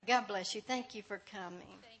God bless you. Thank you for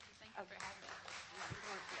coming. Thank you for having me.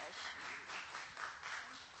 Lord bless you.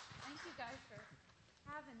 Thank you guys for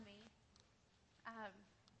having me.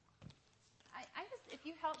 I just, if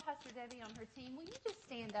you help Pastor Debbie on her team, will you just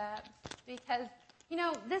stand up? Because,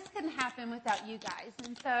 this couldn't happen without you guys.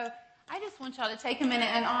 And so I just want y'all to take a minute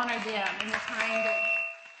and honor them in the time that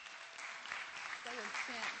they have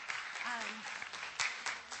spent.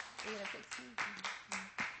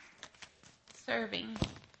 Serving.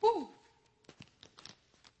 Woo. I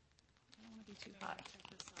don't want to be too hot.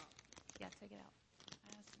 Yeah, take it out.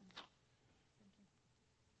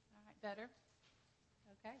 All right, better?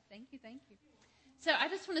 Okay, thank you. So I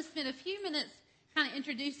just want to spend a few minutes kind of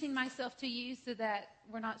introducing myself to you so that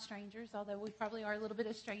we're not strangers, although we probably are a little bit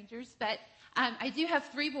of strangers. But I do have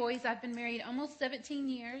 3 boys. I've been married almost 17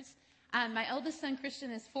 years. My eldest son, Christian,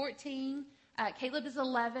 is 14. Caleb is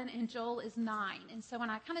 11, and Joel is 9. And so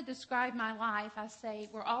when I kind of describe my life, I say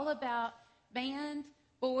we're all about band,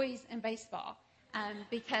 boys, and baseball.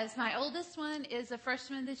 Because my oldest one is a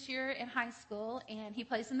freshman this year in high school, and he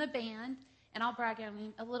plays in the band. And I'll brag on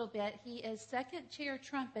him a little bit. He is second chair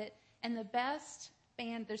trumpet in the best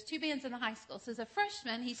band. There's 2 bands in the high school. So as a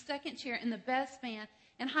freshman, he's second chair in the best band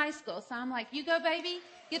in high school. So I'm like, you go, baby.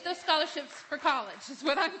 Get those scholarships for college is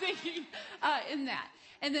what I'm thinking in that.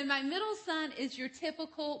 And then my middle son is your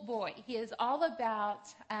typical boy. He is all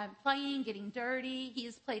about playing, getting dirty. He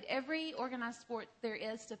has played every organized sport there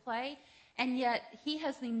is to play. And yet he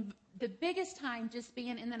has the biggest time just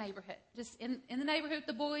being in the neighborhood, just in the neighborhood with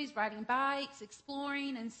the boys, riding bikes,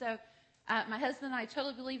 exploring. And so my husband and I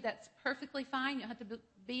totally believe that's perfectly fine. You don't have to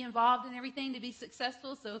be involved in everything to be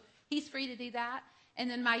successful, so he's free to do that. And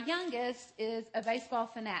then my youngest is a baseball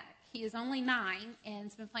fanatic. He is only 9 and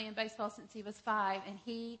has been playing baseball since he was 5, and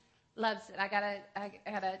he loves it. I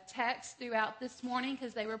got a text throughout this morning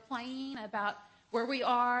because they were playing about where we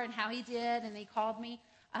are and how he did, and he called me.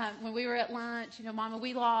 When we were at lunch, Mama,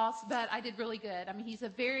 we lost, but I did really good. I mean, he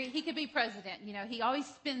could be president. He always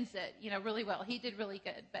spins it, really well. He did really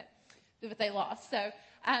good, but they lost. So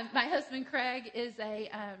my husband, Craig, is a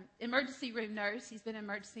emergency room nurse. He's been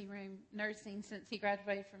emergency room nursing since he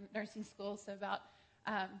graduated from nursing school, so about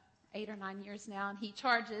 8 or 9 years now. And he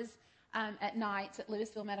charges at nights at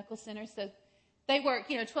Louisville Medical Center. So they work,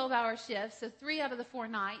 12-hour shifts. So 3 out of the 4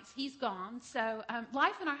 nights, he's gone. So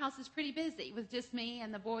life in our house is pretty busy with just me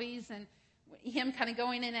and the boys and him kind of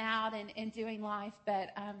going in and out and doing life.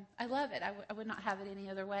 But I love it. I would not have it any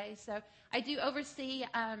other way. So I do oversee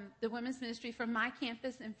the women's ministry from my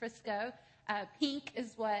campus in Frisco. Pink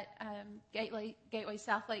is what Gateway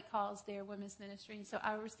South Lake calls their women's ministry. And so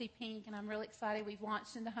I oversee Pink, and I'm really excited. We've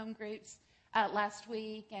launched into home groups last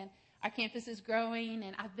week, and our campus is growing,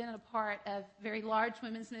 and I've been a part of very large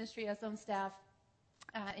women's ministry. I was on staff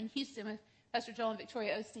in Houston with Pastor Joel and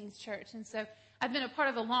Victoria Osteen's church. And so I've been a part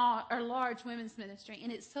of a large women's ministry,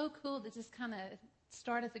 and it's so cool to just kind of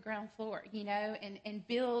start at the ground floor, and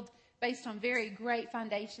build based on very great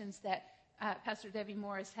foundations that Pastor Debbie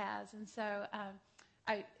Morris has. And so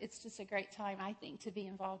it's just a great time, I think, to be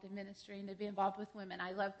involved in ministry and to be involved with women.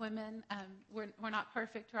 I love women. We're not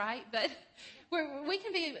perfect, right? But we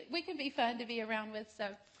can be fun to be around with.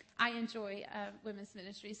 So I enjoy women's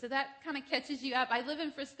ministry. So that kind of catches you up. I live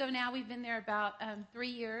in Frisco now. We've been there about 3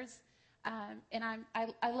 years. And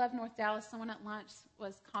I love North Dallas. Someone at lunch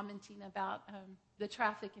was commenting about the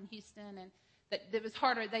traffic in Houston, and that it was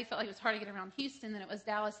harder. They felt like it was harder to get around Houston than it was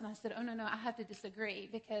Dallas. And I said, oh, no, I have to disagree,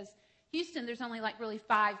 because Houston, there's only really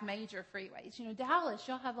 5 major freeways. Dallas,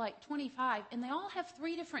 y'all have 25, and they all have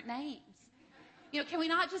 3 different names. Can we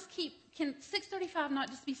not just can 635 not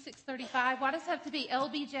just be 635? Why does it have to be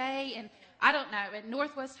LBJ and, I don't know, and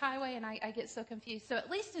Northwest Highway? And I get so confused. So at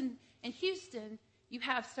least in Houston, you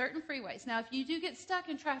have certain freeways. Now, if you do get stuck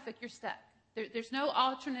in traffic, you're stuck. There's no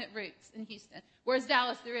alternate routes in Houston. Whereas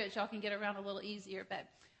Dallas, there is. Y'all can get around a little easier. But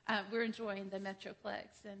we're enjoying the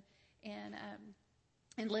Metroplex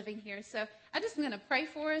and living here. So I just am going to pray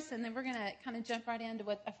for us, and then we're going to kind of jump right into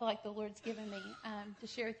what I feel like the Lord's given me to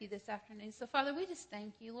share with you this afternoon. So, Father, we just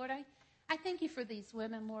thank you, Lord. I thank you for these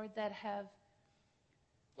women, Lord, that have,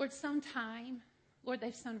 Lord, some time. Lord,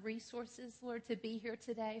 they've sown resources, Lord, to be here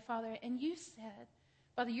today, Father. And you said,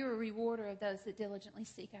 Father, you're a rewarder of those that diligently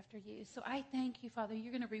seek after you. So I thank you, Father,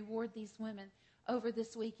 you're going to reward these women over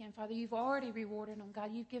this weekend. Father, you've already rewarded them,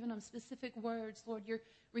 God. You've given them specific words, Lord. You're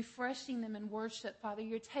refreshing them in worship, Father.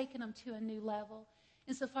 You're taking them to a new level.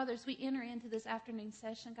 And so, Father, as we enter into this afternoon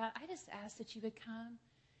session, God, I just ask that you would come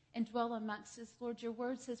and dwell amongst us. Lord, your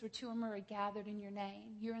word says where 2 or more are gathered in your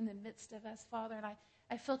name. You're in the midst of us, Father, and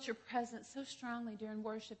I felt your presence so strongly during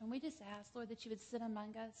worship. And we just ask, Lord, that you would sit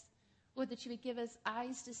among us. Lord, that you would give us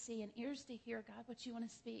eyes to see and ears to hear, God, what you want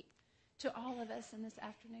to speak to all of us in this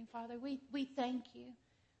afternoon, Father. We thank you,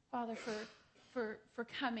 Father, for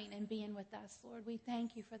coming and being with us, Lord. We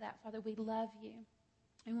thank you for that, Father. We love you,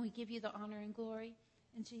 and we give you the honor and glory.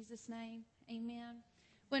 In Jesus' name, amen.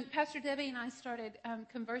 When Pastor Debbie and I started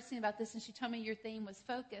conversing about this, and she told me your theme was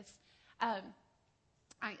focus,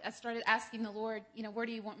 I started asking the Lord, where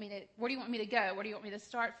do you want me to go? Where do you want me to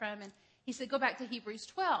start from? And he said, go back to Hebrews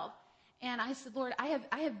 12. And I said, Lord, I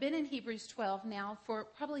have been in Hebrews 12 now for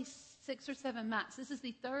probably 6 or 7 months. This is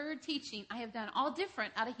the third teaching I have done, all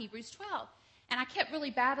different, out of Hebrews 12. And I kept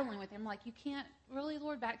really battling with him, like, you can't really,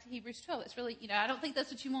 Lord, back to Hebrews 12. It's really, I don't think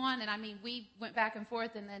that's what you want. And I mean, we went back and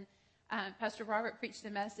forth, and then Pastor Robert preached a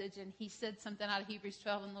message, and he said something out of Hebrews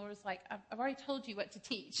 12, and the Lord was like, I've already told you what to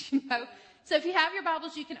teach, So if you have your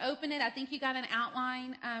Bibles, you can open it. I think you got an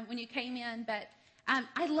outline when you came in. But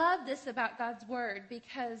I love this about God's Word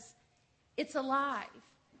because it's alive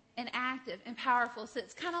and active and powerful. So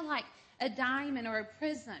it's kind of like a diamond or a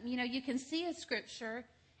prism. You can see a scripture,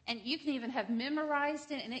 and you can even have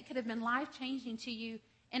memorized it, and it could have been life-changing to you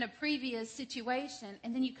in a previous situation,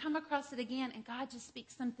 and then you come across it again, and God just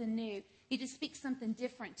speaks something new. He just speaks something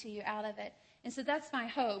different to you out of it. And so that's my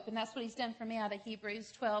hope, and that's what he's done for me out of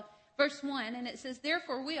Hebrews 12, verse 1. And it says,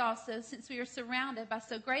 therefore we also, since we are surrounded by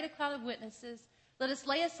so great a cloud of witnesses, let us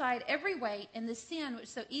lay aside every weight and the sin which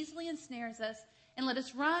so easily ensnares us, and let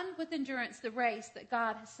us run with endurance the race that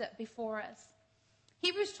God has set before us.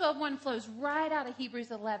 Hebrews 12:1 flows right out of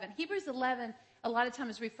Hebrews 11. Hebrews 11 a lot of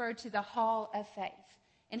times is referred to the hall of faith.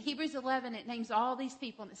 In Hebrews 11, it names all these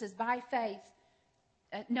people, and it says, by faith,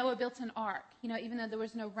 Noah built an ark, even though there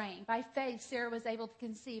was no rain. By faith, Sarah was able to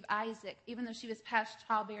conceive Isaac, even though she was past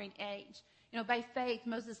childbearing age. By faith,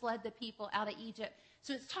 Moses led the people out of Egypt.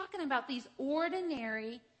 So it's talking about these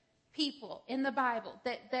ordinary people in the Bible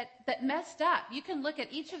that messed up. You can look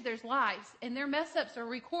at each of their lives, and their mess-ups are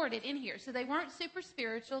recorded in here. So they weren't super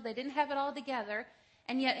spiritual. They didn't have it all together.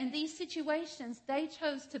 And yet in these situations, they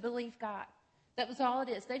chose to believe God. That was all it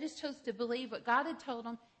is. They just chose to believe what God had told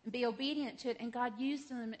them and be obedient to it, and God used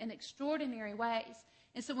them in extraordinary ways.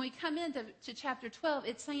 And so when we come into chapter 12,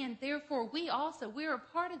 it's saying, therefore, we're a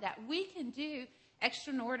part of that. We can do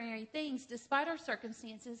extraordinary things despite our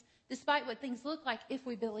circumstances, despite what things look like, if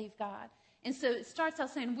we believe God. And so it starts out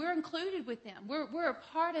saying we're included with them. We're a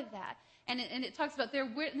part of that. And it talks about they're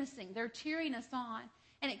witnessing, they're cheering us on.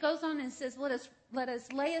 And it goes on and says, let us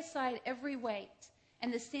lay aside every weight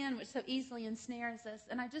and the sin which so easily ensnares us.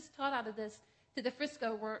 And I just taught out of this to the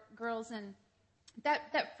Frisco girls, and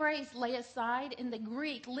that phrase, lay aside, in the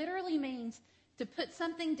Greek literally means to put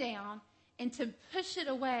something down and to push it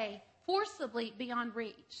away forcibly beyond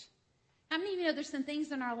reach. How many of you know there's some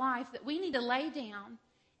things in our life that we need to lay down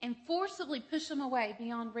and forcibly push them away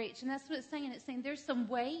beyond reach? And that's what it's saying. It's saying there's some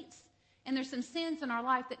weights and there's some sins in our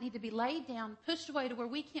life that need to be laid down, pushed away to where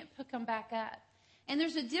we can't pick them back up. And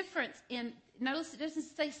there's a difference in, notice it doesn't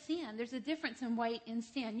say sin. There's a difference in weight and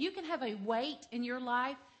sin. You can have a weight in your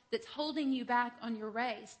life that's holding you back on your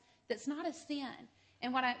race that's not a sin.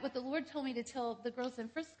 And what the Lord told me to tell the girls in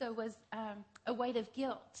Frisco was a weight of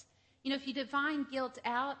guilt. If you define guilt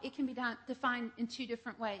out, it can be defined in two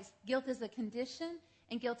different ways. Guilt is a condition,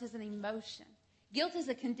 and guilt is an emotion. Guilt as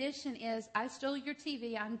a condition is, I stole your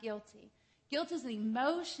TV, I'm guilty. Guilt as an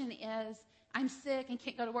emotion is, I'm sick and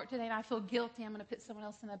can't go to work today, and I feel guilty, I'm going to put someone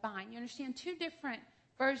else in a bind. You understand? Two different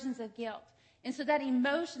versions of guilt. And so that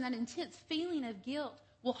emotion, that intense feeling of guilt,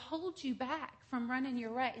 will hold you back from running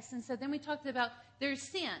your race. And so then we talked about there's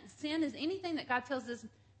sin. Sin is anything that God tells us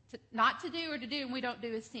not to do or to do, and we don't do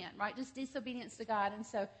is sin, right? Just disobedience to God. And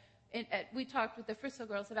so we talked with the Frisco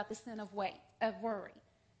girls about the sin of worry.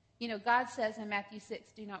 God says in Matthew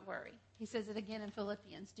 6, do not worry. He says it again in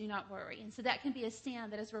Philippians, do not worry. And so that can be a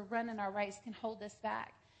sin that as we're running our race can hold us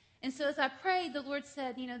back. And so as I prayed, the Lord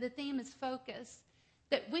said, the theme is focus,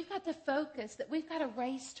 that we've got to focus, that we've got a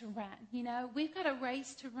race to run, we've got a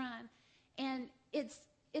race to run. And it's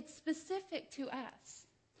specific to us,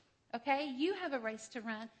 okay? You have a race to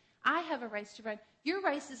run. I have a race to run. Your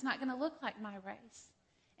race is not going to look like my race.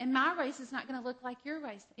 And my race is not going to look like your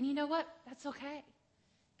race. And you know what? That's okay.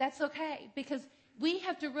 That's okay, because we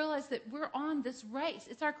have to realize that we're on this race.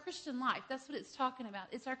 It's our Christian life. That's what it's talking about.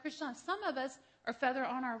 It's our Christian life. Some of us are further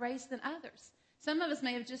on our race than others. Some of us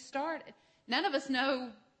may have just started. None of us know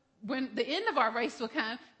when the end of our race will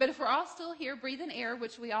come, but if we're all still here breathing air,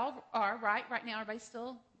 which we all are, right? Right now, everybody's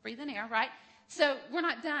still breathing air, right? So we're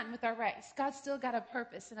not done with our race. God's still got a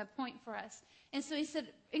purpose and a point for us. And so he said,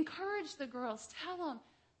 encourage the girls. Tell them,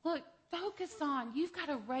 look, focus on, you've got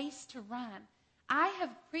a race to run. I have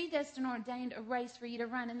predestined or ordained a race for you to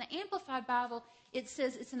run. In the Amplified Bible, it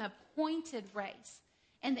says it's an appointed race.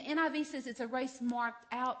 And the NIV says it's a race marked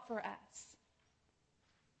out for us.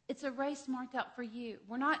 It's a race marked out for you.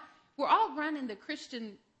 We're all running the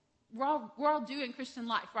Christian, we're all doing Christian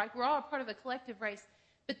life, right? We're all a part of a collective race.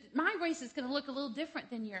 But my race is going to look a little different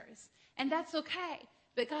than yours. And that's okay.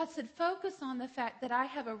 But God said, focus on the fact that I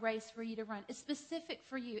have a race for you to run. It's specific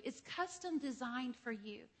for you. It's custom designed for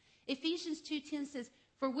you. Ephesians 2:10 says,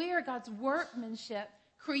 for we are God's workmanship,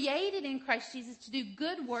 created in Christ Jesus to do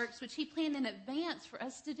good works, which he planned in advance for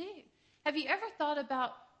us to do. Have you ever thought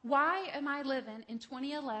about, why am I living in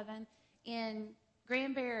 2011 in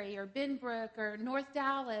Granbury or Benbrook or North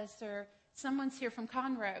Dallas, or someone's here from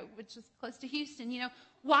Conroe, which is close to Houston?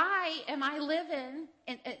 Why am I living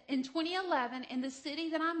in 2011 in the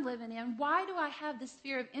city that I'm living in? Why do I have the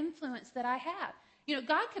sphere of influence that I have?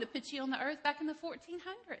 God could have put you on the earth back in the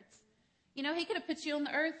 1400s. He could have put you on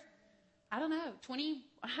the earth, I don't know,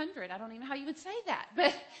 2100. I don't even know how you would say that.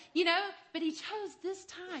 But he chose this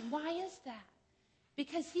time. Why is that?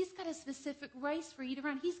 Because he's got a specific race for you to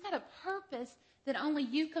run. He's got a purpose that only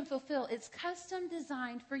you can fulfill. It's custom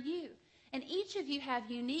designed for you. And each of you have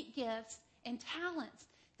unique gifts and talents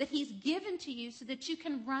that he's given to you so that you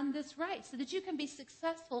can run this race, so that you can be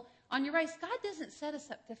successful on your race. God doesn't set us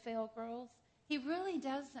up to fail, girls. He really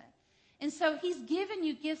doesn't. And so he's given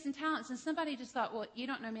you gifts and talents. And somebody just thought, well, you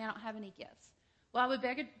don't know me, I don't have any gifts. Well, I would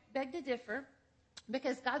beg to differ,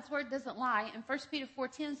 because God's word doesn't lie. And 1 Peter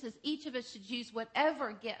 4:10 says each of us should use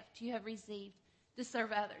whatever gift you have received to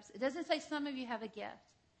serve others. It doesn't say some of you have a gift.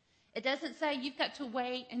 It doesn't say you've got to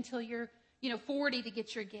wait until you're 40 to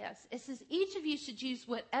get your gifts. It says each of you should use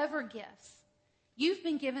whatever gifts. You've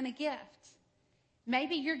been given a gift.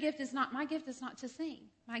 Maybe your gift is not, my gift is not to sing.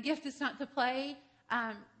 My gift is not to play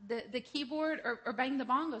the keyboard or bang the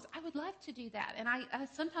bongos. I would love to do that. And I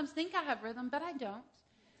sometimes think I have rhythm, but I don't.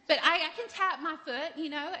 But I can tap my foot,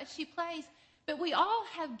 as she plays. But we all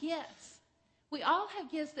have gifts. We all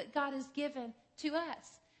have gifts that God has given to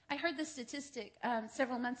us. I heard this statistic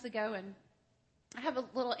several months ago, and I have a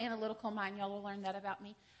little analytical mind. Y'all will learn that about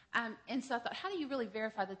me. And so I thought, how do you really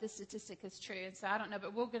verify that this statistic is true? And so I don't know,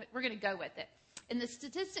 but we're going to go with it. And the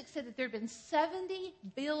statistic said that there had been 70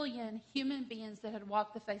 billion human beings that had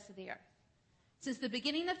walked the face of the earth. Since the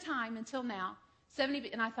beginning of time until now,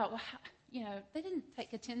 70, and I thought, well, they didn't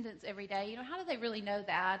take attendance every day. How do they really know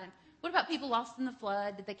that? And what about people lost in the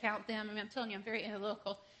flood? Did they count them? I'm telling you, I'm very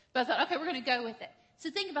analytical. But I thought, okay, we're going to go with it. So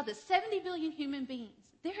think about this, 70 billion human beings.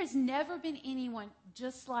 There has never been anyone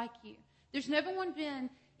just like you. There's never been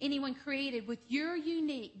anyone created with your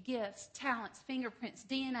unique gifts, talents, fingerprints,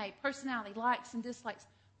 DNA, personality, likes and dislikes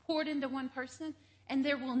poured into one person. And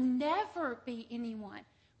there will never be anyone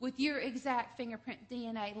with your exact fingerprint,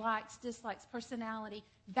 DNA, likes, dislikes, personality,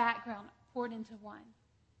 background poured into one.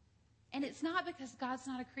 And it's not because God's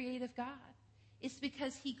not a creative God. It's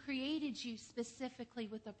because he created you specifically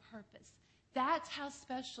with a purpose. That's how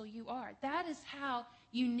special you are. That is how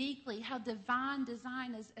uniquely, how divine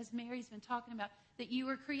design, as Mary's been talking about, that you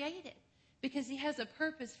were created. Because he has a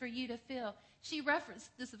purpose for you to fill. She referenced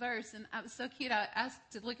this verse, and it was so cute. I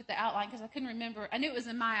asked to look at the outline because I couldn't remember. I knew it was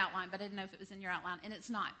in my outline, but I didn't know if it was in your outline, and it's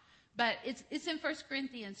not. But it's in 1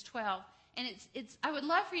 Corinthians 12. And it's. I would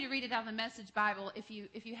love for you to read it out of the Message Bible if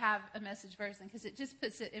you have a Message version, because it just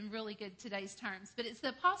puts it in really good today's terms. But it's the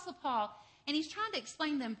Apostle Paul, and he's trying to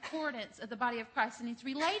explain the importance of the body of Christ, and he's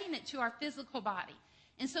relating it to our physical body.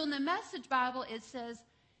 And so in the Message Bible, it says,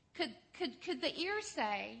 could the ear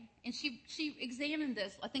say, and she examined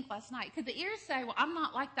this, I think last night, could the ear say, well, I'm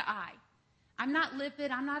not like the eye. I'm not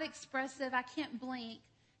lipid, I'm not expressive, I can't blink,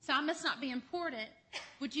 so I must not be important.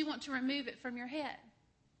 Would you want to remove it from your head?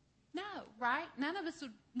 No, right? None of us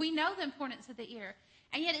we know the importance of the ear.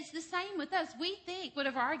 And yet it's the same with us. We think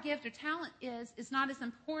whatever our gift or talent is not as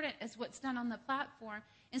important as what's done on the platform.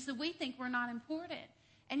 And so we think we're not important.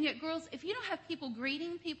 And yet, girls, if you don't have people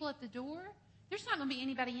greeting people at the door, there's not going to be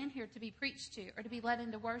anybody in here to be preached to or to be led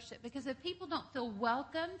into worship. Because if people don't feel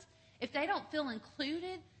welcomed, if they don't feel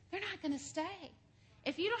included, they're not going to stay.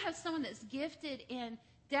 If you don't have someone that's gifted in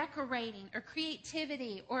decorating or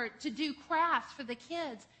creativity or to do crafts for the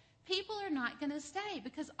kids, people are not going to stay,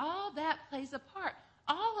 because all that plays a part.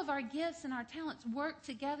 All of our gifts and our talents work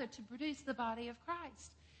together to produce the body of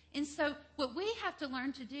Christ. And so what we have to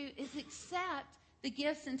learn to do is accept the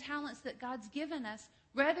gifts and talents that God's given us,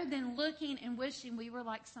 rather than looking and wishing we were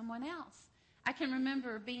like someone else. I can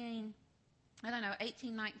remember being,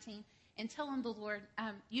 18, 19, and telling the Lord,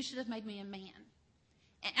 you should have made me a man.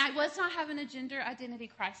 And I was not having a gender identity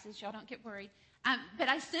crisis. Y'all don't get worried. But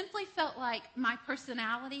I simply felt like my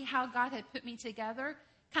personality, how God had put me together,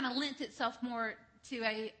 kind of lent itself more to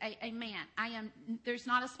a man. There's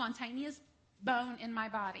not a spontaneous bone in my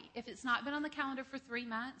body. If it's not been on the calendar for 3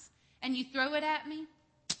 months and you throw it at me,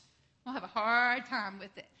 I'll have a hard time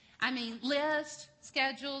with it. I mean, lists,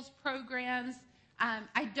 schedules, programs.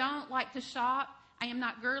 I don't like to shop. I am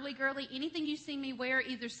not girly. Anything you see me wear,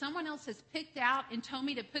 either someone else has picked out and told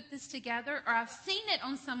me to put this together, or I've seen it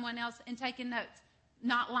on someone else and taken notes.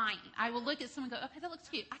 Not lying. I will look at someone and go, okay, that looks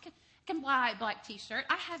cute. I can buy a black t-shirt.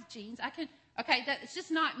 I have jeans. It's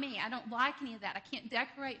just not me. I don't like any of that. I can't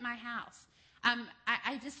decorate my house.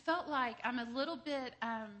 I just felt like I'm a little bit,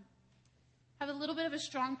 have a little bit of a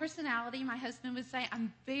strong personality. My husband would say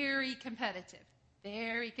I'm very competitive.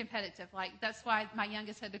 Very competitive. Like, that's why my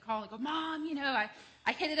youngest had to call and go, Mom,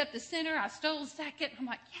 I hit it up the center. I stole second. I'm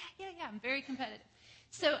like, yeah, I'm very competitive.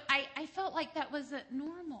 So I felt like that wasn't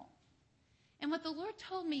normal. And what the Lord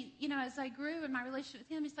told me, as I grew in my relationship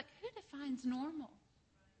with Him, He's like, who defines normal?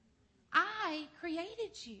 I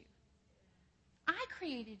created you. I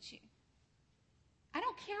created you. I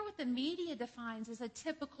don't care what the media defines as a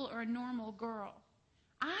typical or a normal girl.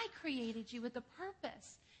 I created you with a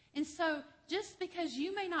purpose. And so just because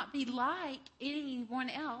you may not be like anyone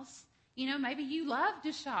else, maybe you love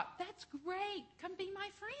to shop. That's great. Come be my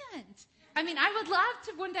friend. I mean, I would love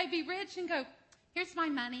to one day be rich and go, here's my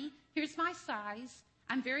money. Here's my size.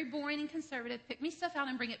 I'm very boring and conservative. Pick me stuff out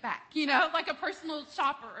and bring it back, like a personal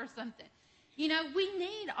shopper or something. We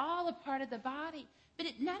need all a part of the body, but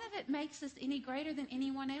none of it makes us any greater than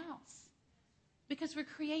anyone else. Because we're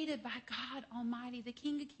created by God Almighty, the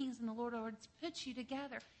King of Kings and the Lord of Lords, put you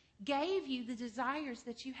together, gave you the desires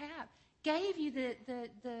that you have, gave you the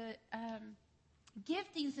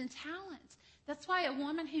giftings and talents. That's why a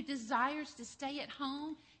woman who desires to stay at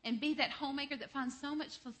home and be that homemaker that finds so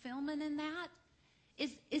much fulfillment in that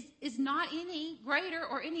is not any greater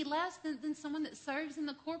or any less than someone that serves in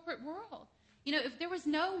the corporate world. If there was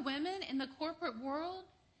no women in the corporate world,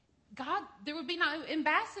 there would be no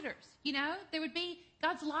ambassadors.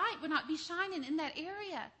 God's light would not be shining in that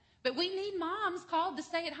area. But we need moms called to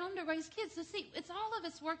stay at home to raise kids. So see, it's all of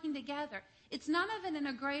us working together. It's none of it in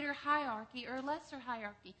a greater hierarchy or a lesser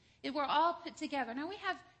hierarchy. We're all put together. Now, we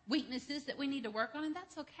have weaknesses that we need to work on, and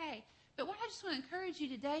that's okay. But what I just want to encourage you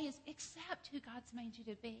today is accept who God's made you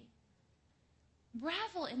to be.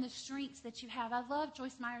 Revel in the strengths that you have. I love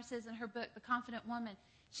Joyce Meyer says in her book, The Confident Woman,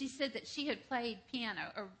 she said that she had played piano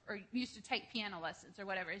or used to take piano lessons or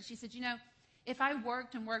whatever. And she said, if I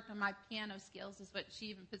worked on my piano skills, is what she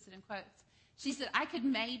even puts it in quotes. She said, I could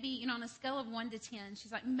maybe, on a scale of 1 to 10,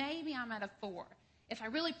 she's like, maybe I'm at a 4. If I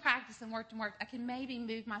really practice and worked, I can maybe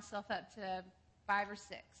move myself up to 5 or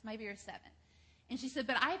 6, maybe or 7. And she said,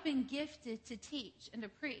 but I've been gifted to teach and to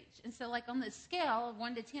preach. And so like on the scale of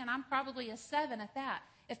 1 to 10, I'm probably a 7 at that.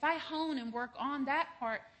 If I hone and work on that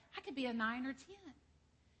part, I could be a 9 or 10.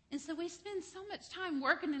 And so we spend so much time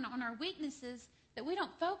working on our weaknesses that we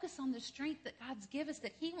don't focus on the strength that God's given us,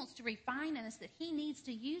 that He wants to refine in us, that He needs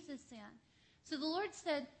to use us in. So the Lord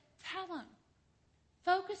said, tell Him,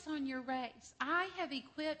 focus on your race. I have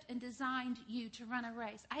equipped and designed you to run a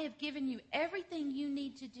race. I have given you everything you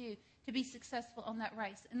need to do to be successful on that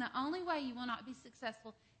race. And the only way you will not be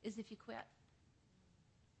successful is if you quit.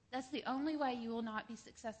 That's the only way you will not be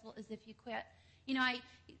successful is if you quit.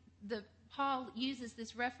 Paul uses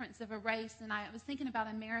this reference of a race, and I was thinking about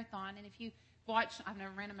a marathon. And if you watch, I've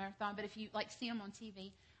never ran a marathon, but if you see them on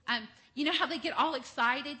TV, you know how they get all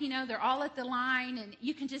excited? They're all at the line, and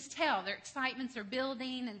you can just tell their excitements are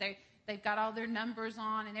building, and they've got all their numbers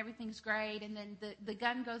on, and everything's great. And then the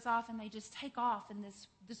gun goes off, and they just take off in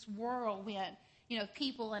this whirlwind.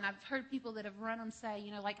 People, and I've heard people that have run them say,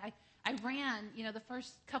 I ran, the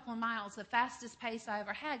first couple of miles, the fastest pace I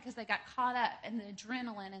ever had because they got caught up in the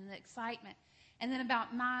adrenaline and the excitement. And then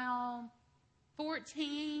about mile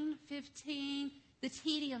 14, 15, the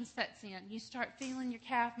tedium sets in. You start feeling your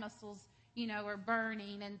calf muscles, are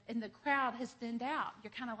burning, and the crowd has thinned out.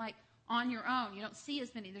 You're kind of like on your own. You don't see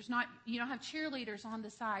as many. You don't have cheerleaders on the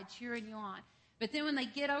side cheering you on. But then when they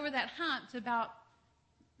get over that hump to about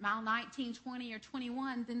mile 19, 20, or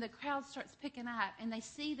 21, then the crowd starts picking up, and they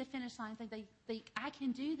see the finish line and they think, I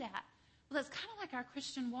can do that. Well, that's kind of like our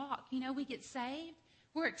Christian walk. We get saved.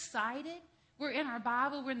 We're excited. We're in our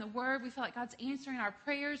Bible. We're in the Word. We feel like God's answering our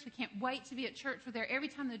prayers. We can't wait to be at church. We're there every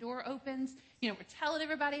time the door opens. We're telling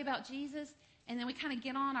everybody about Jesus, and then we kind of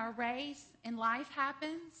get on our race, and life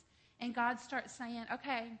happens, and God starts saying,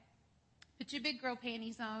 okay, put your big girl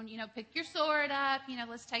panties on, pick your sword up,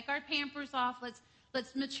 let's take our Pampers off,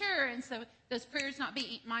 let's mature. And so those prayers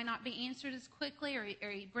might not be answered as quickly, or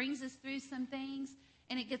he brings us through some things,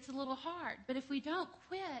 and it gets a little hard. But if we don't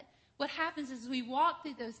quit, what happens is we walk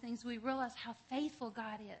through those things, we realize how faithful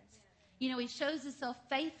God is. He shows himself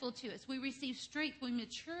faithful to us. We receive strength, we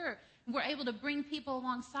mature, and we're able to bring people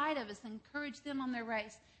alongside of us and encourage them on their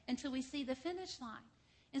race until we see the finish line.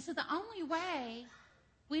 And so the only way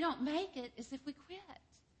we don't make it is if we quit.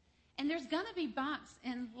 And there's going to be bumps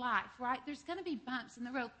in life, right? There's going to be bumps in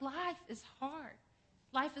the road. Life is hard.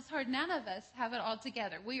 Life is hard. None of us have it all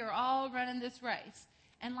together. We are all running this race.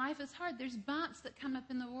 And life is hard. There's bumps that come up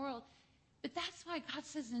in the world. But that's why God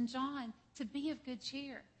says in John to be of good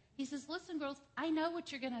cheer. He says, listen, girls, I know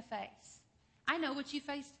what you're going to face. I know what you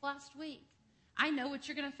faced last week. I know what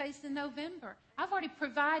you're going to face in November. I've already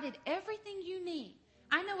provided everything you need.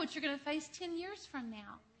 I know what you're going to face 10 years from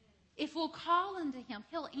now. If we'll call unto him,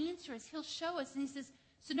 he'll answer us. He'll show us. And he says,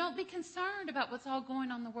 so don't be concerned about what's all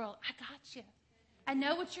going on in the world. I got you. I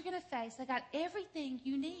know what you're going to face. I got everything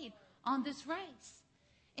you need on this race.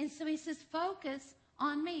 And so he says, focus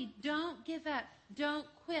on me. Don't give up. Don't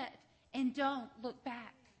quit. And don't look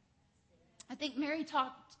back. I think Mary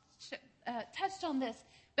touched on this.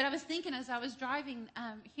 But I was thinking as I was driving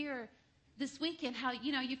here this weekend how,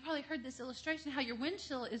 you've probably heard this illustration, how your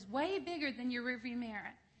windshield is way bigger than your rearview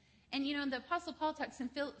mirror. And, the Apostle Paul talks in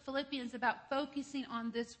Philippians about focusing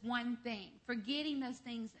on this one thing, forgetting those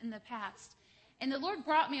things in the past. And the Lord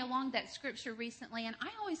brought me along that scripture recently, and I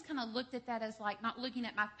always kind of looked at that as like not looking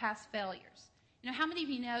at my past failures. How many of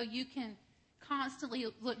you know you can constantly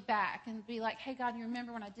look back and be like, hey, God, you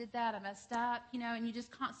remember when I did that? I messed up, and you just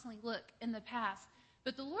constantly look in the past.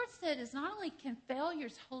 But the Lord said is not only can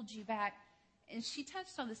failures hold you back, and she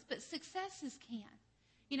touched on this, but successes can.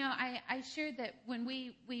 I shared that when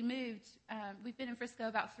we moved, we've been in Frisco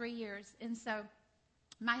about 3 years. And so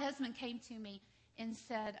my husband came to me and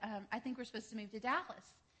said, I think we're supposed to move to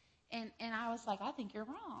Dallas. And I was like, I think you're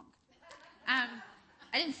wrong. I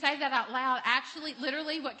didn't say that out loud. Actually,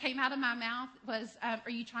 literally what came out of my mouth was, are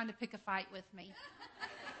you trying to pick a fight with me?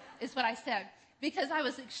 Is what I said. Because I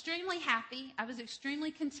was extremely happy. I was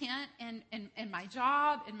extremely content in my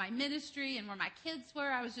job, in my ministry, and where my kids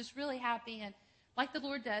were. I was just really happy. And like the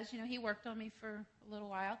Lord does, he worked on me for a little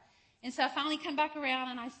while. And so I finally come back around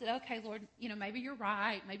and I said, okay, Lord, maybe you're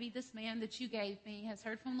right. Maybe this man that you gave me has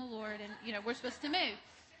heard from the Lord and, we're supposed to move.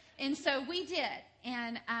 And so we did.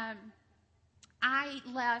 And I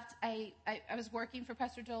left I was working for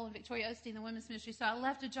Pastor Joel and Victoria Osteen in the women's ministry. So I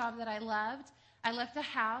left a job that I loved. I left a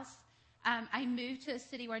house. I moved to a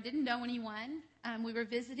city where I didn't know anyone. We were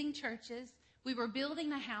visiting churches. We were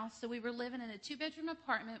building a house. So we were living in a 2-bedroom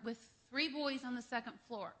apartment with 3 boys on the second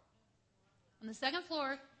floor. On the second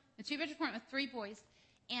floor, a 2-bedroom apartment with 3 boys.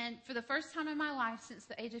 And for the first time in my life since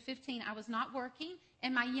the age of 15, I was not working,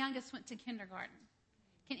 and my youngest went to kindergarten.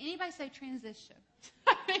 Can anybody say transition?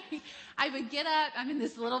 I would get up. I'm in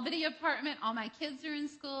this little bitty apartment. All my kids are in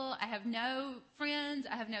school. I have no friends.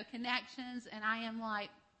 I have no connections. And I am like,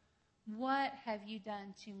 what have you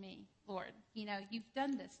done to me, Lord? You've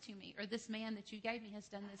done this to me, or this man that you gave me has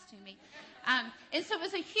done this to me. And so it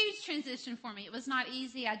was a huge transition for me. It was not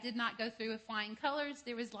easy. I did not go through with flying colors.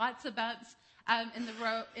 There was lots of bumps in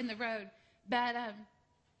the road. But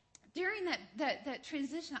during that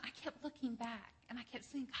transition, I kept looking back, and I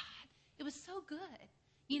kept saying, God, it was so good.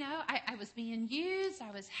 I was being used.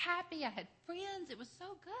 I was happy. I had friends. It was so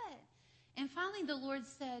good. And finally, the Lord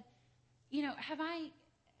said, have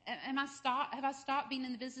I stopped being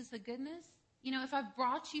in the business of goodness? If I've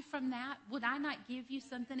brought you from that, would I not give you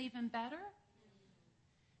something even better?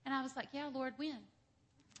 And I was like, yeah, Lord, when?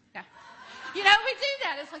 Yeah. We do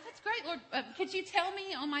that. It's like, that's great, Lord. Could you tell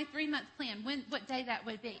me on my 3-month plan what day that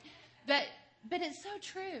would be? But it's so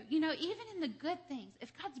true. Even in the good things,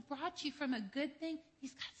 if God's brought you from a good thing,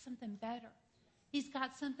 he's got something better. He's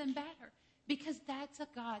got something better. Because that's a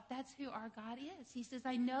God. That's who our God is. He says,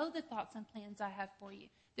 I know the thoughts and plans I have for you.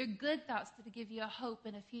 They're good thoughts to give you a hope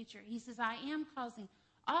and a future. He says, I am causing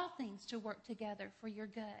all things to work together for your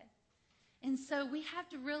good. And so we have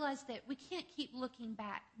to realize that we can't keep looking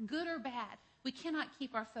back, good or bad. We cannot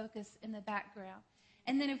keep our focus in the background.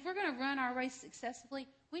 And then if we're going to run our race successfully,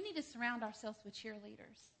 we need to surround ourselves with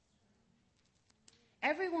cheerleaders.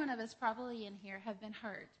 Every one of us probably in here have been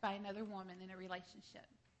hurt by another woman in a relationship,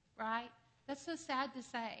 right? That's so sad to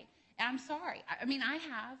say. And I'm sorry. I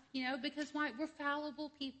have, because why? We're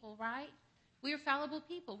fallible people, right? We are fallible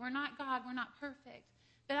people. We're not God. We're not perfect.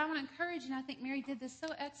 But I want to encourage you, and I think Mary did this so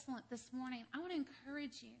excellent this morning. I want to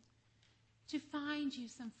encourage you to find you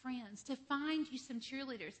some friends, to find you some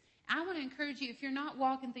cheerleaders. I want to encourage you, if you're not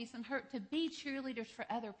walking through some hurt, to be cheerleaders for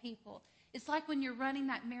other people. It's like when you're running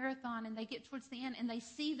that marathon and they get towards the end and they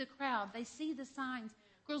see the crowd, they see the signs.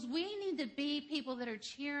 Girls, we need to be people that are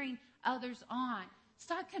cheering others on.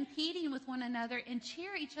 Stop competing with one another and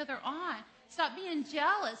cheer each other on. Stop being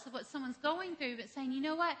jealous of what someone's going through, but saying, you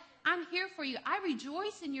know what? I'm here for you. I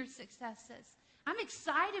rejoice in your successes. I'm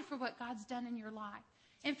excited for what God's done in your life.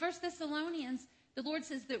 In 1 Thessalonians, the Lord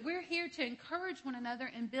says that we're here to encourage one another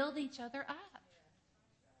and build each other up.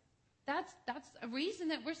 That's a reason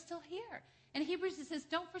that we're still here. And Hebrews, it says,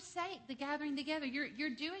 don't forsake the gathering together. You're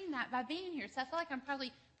doing that by being here. So I feel like I'm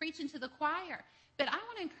probably preaching to the choir. But I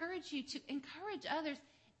want to encourage you to encourage others,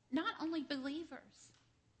 not only believers.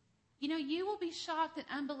 You know, you will be shocked at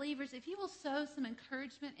unbelievers if you will sow some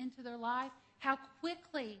encouragement into their life, how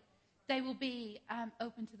quickly they will be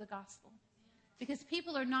open to the gospel. Because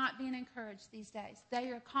people are not being encouraged these days. They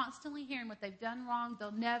are constantly hearing what they've done wrong.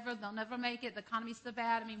 They'll never make it. The economy's so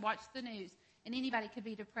bad. I mean, watch the news, and anybody could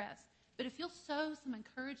be depressed. But if you'll sow some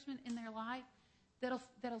encouragement in their life,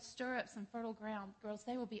 that'll stir up some fertile ground. Girls,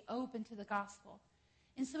 they will be open to the gospel.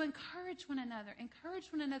 And so encourage one another.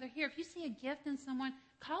 Encourage one another here. If you see a gift in someone,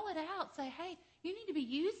 call it out. Say, hey, you need to be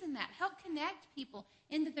using that. Help connect people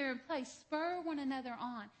into their place. Spur one another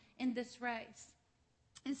on in this race.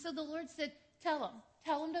 And so the Lord said, tell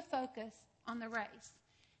them to focus on the race.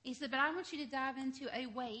 He said, but I want you to dive into a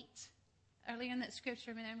weight. Earlier in that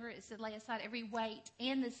scripture, remember, it said, lay aside every weight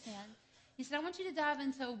and the sin. He said, I want you to dive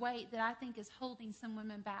into a weight that I think is holding some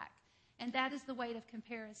women back. And that is the weight of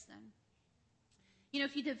comparison. You know,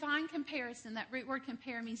 if you define comparison, that root word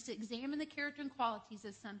compare means to examine the character and qualities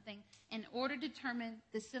of something in order to determine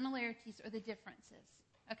the similarities or the differences.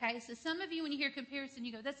 Okay, so some of you, when you hear comparison,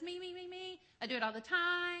 you go, that's me. I do it all the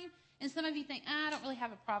time. And some of you think, I don't really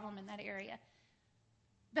have a problem in that area.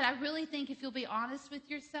 But I really think if you'll be honest with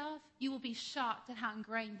yourself, you will be shocked at how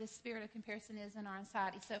ingrained this spirit of comparison is in our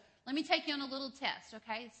society. So let me take you on a little test,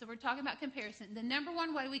 okay? So we're talking about comparison. The number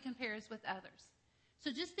one way we compare is with others.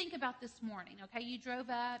 So just think about this morning, okay? You drove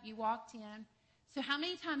up, you walked in. So how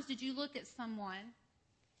many times did you look at someone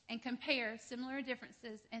and compare similar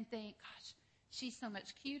differences and think, gosh, she's so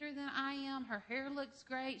much cuter than I am. Her hair looks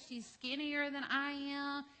great. She's skinnier than I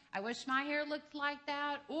am. I wish my hair looked like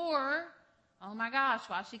that. Or, oh my gosh,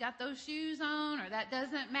 why she got those shoes on, or that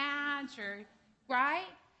doesn't match, or, right?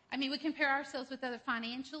 I mean, we compare ourselves with others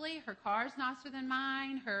financially. Her car's nicer than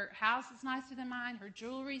mine. Her house is nicer than mine. Her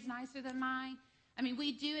jewelry's nicer than mine. I mean,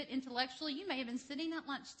 we do it intellectually. You may have been sitting at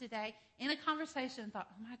lunch today in a conversation and thought,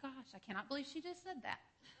 oh my gosh, I cannot believe she just said that.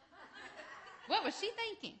 What was she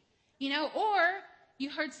thinking? You know, or you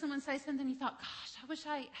heard someone say something and you thought, gosh, I wish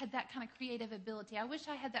I had that kind of creative ability. I wish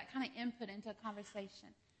I had that kind of input into a conversation.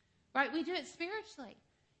 Right? We do it spiritually.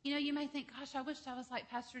 You know, you may think, gosh, I wish I was like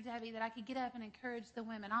Pastor Debbie, that I could get up and encourage the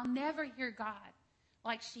women. I'll never hear God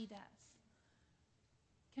like she does.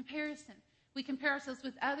 Comparison. We compare ourselves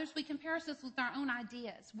with others. We compare ourselves with our own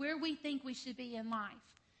ideas, where we think we should be in life.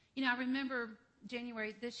 You know, I remember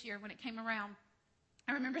January this year when it came around,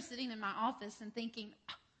 I remember sitting in my office and thinking,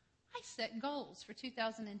 I set goals for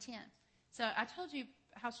 2010. So I told you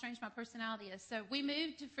how strange my personality is. So we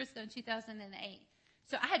moved to Frisco in 2008.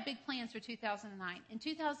 So I had big plans for 2009. And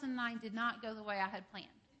 2009 did not go the way I had planned.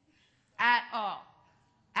 At all.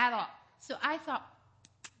 At all. So I thought,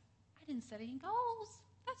 I didn't set any goals.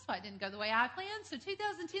 That's why it didn't go the way I planned. So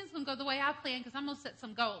 2010 is going to go the way I planned because I'm going to set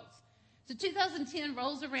some goals. So 2010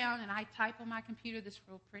 rolls around and I type on my computer this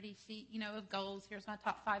real pretty sheet, you know, of goals. Here's my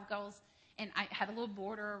top 5 goals. And I had a little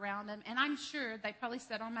border around them. And I'm sure they probably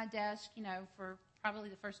sat on my desk, you know, for probably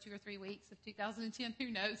the first 2 or 3 weeks of 2010.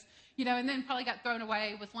 Who knows? You know, and then probably got thrown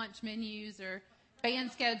away with lunch menus or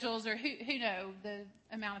band schedules or who knows the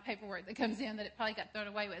amount of paperwork that comes in that it probably got thrown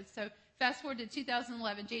away with. So fast forward to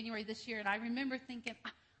 2011, January this year, and I remember thinking,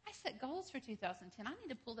 I set goals for 2010. I need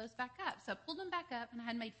to pull those back up. So I pulled them back up, and I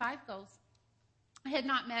had made 5 goals. I had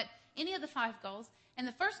not met any of the 5 goals. And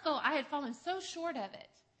the first goal, I had fallen so short of it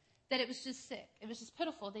that it was just sick. It was just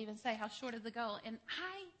pitiful to even say how short of the goal. And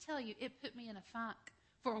I tell you, it put me in a funk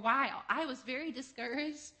for a while. I was very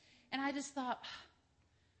discouraged, and I just thought,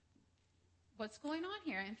 what's going on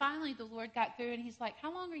here? And finally, the Lord got through, and he's like,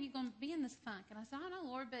 how long are you going to be in this funk? And I said, I don't know,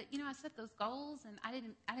 Lord, but, you know, I set those goals, and I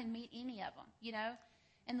didn't meet any of them, you know.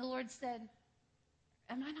 And the Lord said,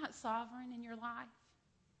 am I not sovereign in your life?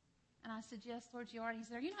 And I said, yes, Lord, you are. And he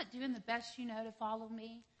said, are you not doing the best you know to follow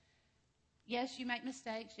me? Yes, you make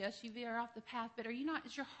mistakes. Yes, you veer off the path. But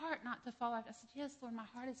is your heart not to follow after? I said, yes, Lord, my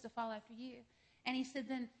heart is to follow after you. And he said,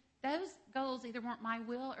 then those goals either weren't my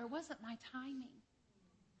will or it wasn't my timing.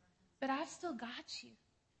 But I've still got you.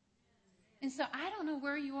 And so I don't know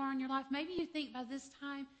where you are in your life. Maybe you think by this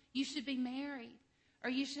time you should be married. or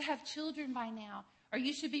you should have children by now, or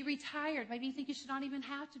you should be retired. Maybe you think you should not even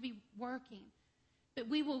have to be working. But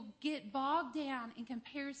we will get bogged down in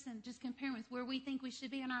comparison, just comparing with where we think we should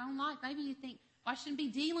be in our own life. Maybe you think, well, I shouldn't be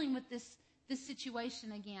dealing with this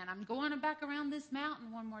situation again. I'm going back around this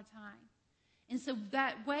mountain one more time. And so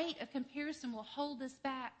that weight of comparison will hold us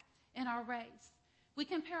back in our race. We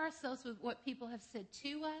compare ourselves with what people have said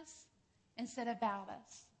to us and said about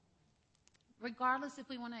us. Regardless if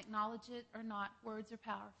we want to acknowledge it or not, words are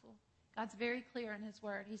powerful. God's very clear in his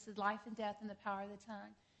word. He said life and death in the power of the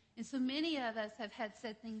tongue. And so many of us have had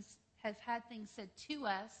things said to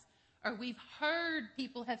us, or we've heard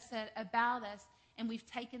people have said about us, and we've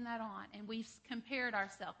taken that on, and we've compared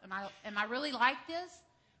ourselves. Am I really like this,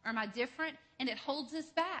 or am I different? And it holds us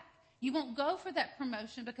back. You won't go for that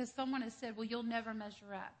promotion because someone has said, well, you'll never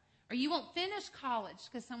measure up. Or you won't finish college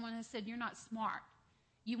because someone has said, you're not smart.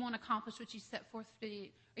 You won't accomplish what you set forth to do.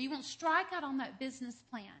 Or you won't strike out on that business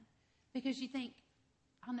plan because you think,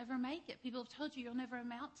 I'll never make it. People have told you you'll never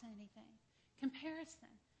amount to anything. Comparison.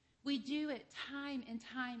 We do it time and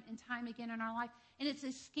time and time again in our life. And it's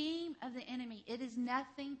a scheme of the enemy. It is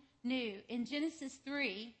nothing new. In Genesis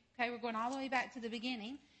 3, okay, we're going all the way back to the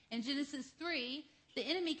beginning. In Genesis 3, the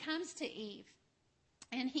enemy comes to Eve.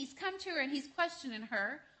 And he's come to her and he's questioning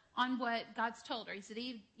her on what God's told her. He said,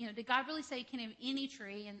 Eve, did God really say you can't have any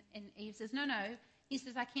tree? And Eve says, no. He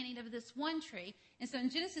says, I can't eat of this one tree. And so in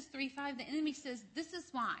Genesis 3:5, the enemy says, this is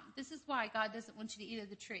why. This is why God doesn't want you to eat of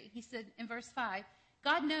the tree. He said in verse 5,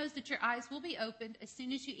 God knows that your eyes will be opened as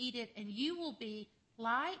soon as you eat it, and you will be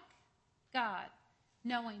like God,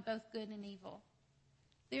 knowing both good and evil.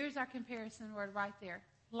 There's our comparison word right there.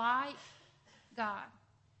 Like God.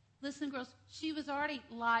 Listen, girls, she was already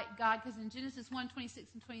like God because in Genesis 1:26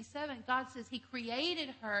 and 27, God says he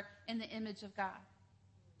created her in the image of God.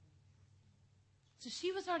 So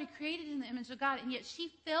she was already created in the image of God, and yet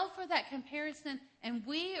she fell for that comparison, and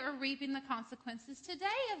we are reaping the consequences today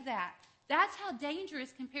of that. That's how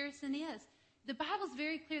dangerous comparison is. The Bible's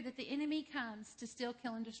very clear that the enemy comes to steal,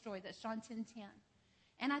 kill, and destroy. That's John 10:10.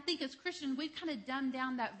 And I think as Christians, we've kind of dumbed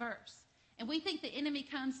down that verse. And we think the enemy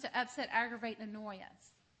comes to upset, aggravate, and annoy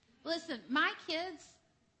us. Listen, my kids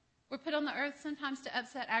were put on the earth sometimes to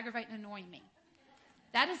upset, aggravate, and annoy me.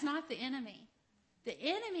 That is not the enemy. The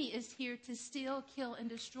enemy is here to steal, kill, and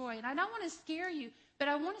destroy. And I don't want to scare you, but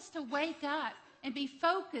I want us to wake up and be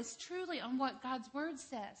focused truly on what God's word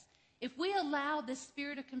says. If we allow this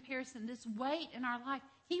spirit of comparison, this weight in our life,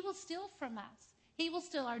 he will steal from us. He will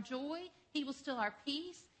steal our joy. He will steal our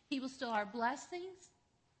peace. He will steal our blessings.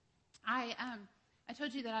 I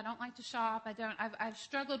told you that I don't like to shop. I've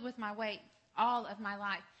struggled with my weight all of my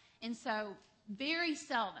life. And so very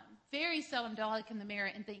seldom do I look in the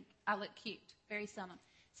mirror and think I look cute. Very seldom.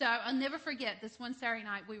 So I'll never forget this one Saturday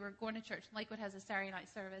night. We were going to church. Lakewood has a Saturday night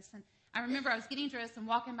service. And I remember I was getting dressed and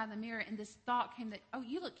walking by the mirror, and this thought came that, oh,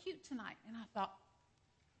 you look cute tonight. And I thought,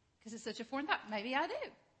 because it's such a foreign thought, maybe I do.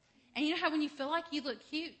 And you know how when you feel like you look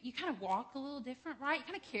cute, you kind of walk a little different, right? You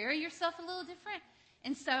kind of carry yourself a little different.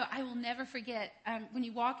 And so I will never forget when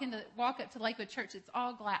you walk up to Lakewood Church, it's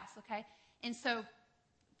all glass, okay? And so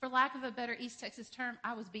for lack of a better East Texas term,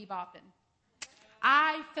 I was bebopping.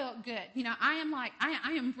 I felt good.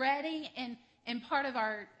 I am ready, and part of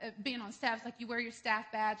our being on staff is like you wear your staff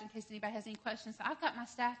badge in case anybody has any questions. So I've got my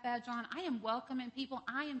staff badge on. I am welcoming people.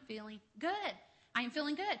 I am feeling good. I am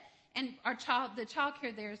feeling good. And the child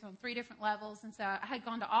care there is on 3 different levels, and so I had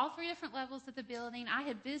gone to all 3 different levels of the building. I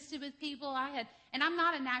had visited with people. And I'm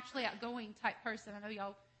not a naturally outgoing type person. I know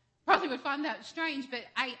y'all probably would find that strange, but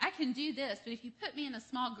I can do this. But if you put me in a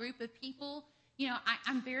small group of people,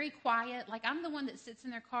 I'm very quiet. Like, I'm the one that sits in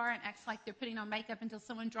their car and acts like they're putting on makeup until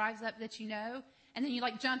someone drives up that and then you,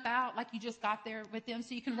 jump out like you just got there with them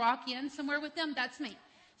so you can walk in somewhere with them. That's me.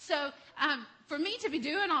 So for me to be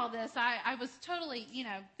doing all this, I was totally,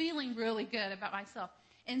 feeling really good about myself.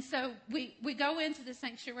 And so we go into the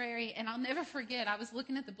sanctuary, and I'll never forget, I was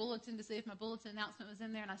looking at the bulletin to see if my bulletin announcement was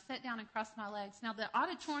in there, and I sat down and crossed my legs. Now, the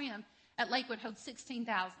auditorium at Lakewood holds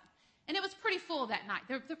 16,000. And it was pretty full that night.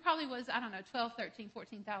 There probably was, 12, 13,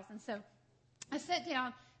 14,000. So I sat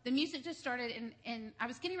down. The music just started, and I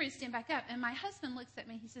was getting ready to stand back up. And my husband looks at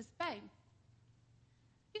me. He says, babe,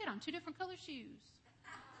 you got on 2 different color shoes.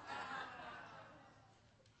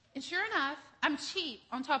 And sure enough, I'm cheap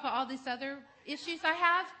on top of all these other issues I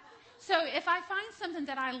have. So if I find something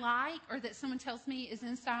that I like or that someone tells me is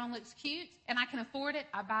in style and looks cute and I can afford it,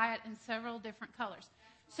 I buy it in several different colors.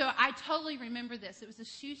 So I totally remember this. It was a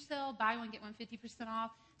shoe sale, buy one, get one 50%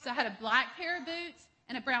 off. So I had a black pair of boots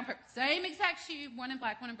and a brown pair. Same exact shoe, one in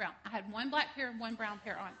black, one in brown. I had one black pair and one brown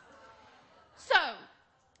pair on. So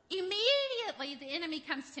immediately the enemy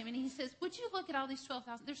comes to me and he says, would you look at all these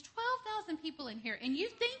 12,000? There's 12,000 people in here and you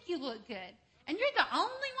think you look good. And you're the only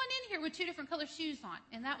one in here with 2 different color shoes on.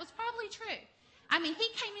 And that was probably true. I mean, he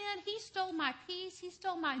came in, he stole my peace, he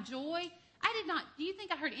stole my joy. Do you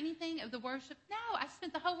think I heard anything of the worship? No, I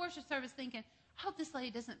spent the whole worship service thinking, I hope this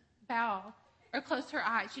lady doesn't bow or close her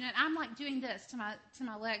eyes. And I'm like doing this to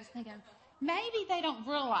my legs thinking, maybe they don't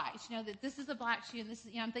realize, that this is a black shoe and this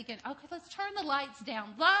is, I'm thinking, okay, let's turn the lights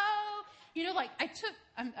down low.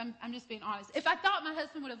 I'm just being honest. If I thought my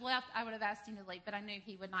husband would have left, I would have asked him to leave, but I knew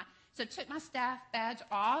he would not. So I took my staff badge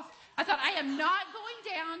off. I thought, I am not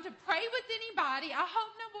going down to pray with anybody. I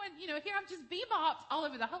hope no one, here I'm just bebopped all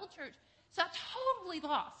over the whole church. So I totally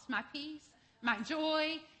lost my peace, my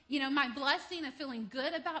joy, my blessing of feeling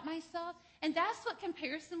good about myself. And that's what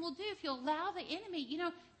comparison will do if you allow the enemy.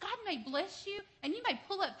 God may bless you, and you may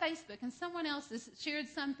pull up Facebook, and someone else has shared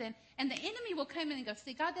something, and the enemy will come in and go,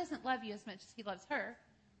 see, God doesn't love you as much as he loves her.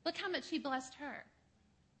 Look how much he blessed her.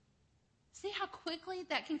 See how quickly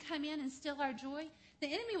that can come in and steal our joy? The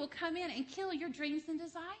enemy will come in and kill your dreams and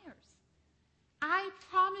desires. I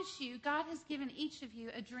promise you, God has given each of you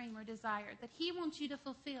a dream or desire that he wants you to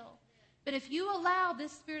fulfill. But if you allow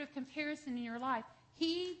this spirit of comparison in your life,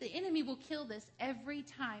 the enemy will kill this every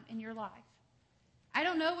time in your life. I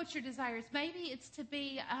don't know what your desire is. Maybe it's to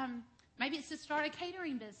start a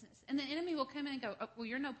catering business. And the enemy will come in and go, oh, well,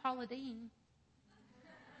 you're no Paula Deen.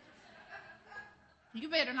 You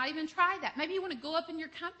better not even try that. Maybe you want to go up in your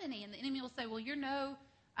company, and the enemy will say, well, you're no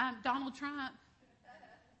Donald Trump.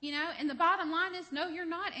 And the bottom line is, no, you're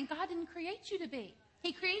not. And God didn't create you to be.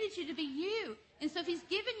 He created you to be you. And so if he's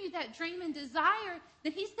given you that dream and desire,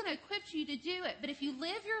 then he's going to equip you to do it. But if you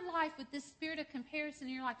live your life with this spirit of comparison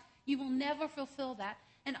in your life, you will never fulfill that.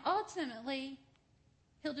 And ultimately,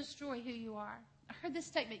 he'll destroy who you are. I heard this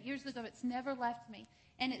statement years ago. It's never left me.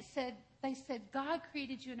 And they said, God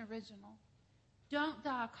created you an original. Don't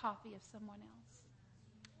die a copy of someone else.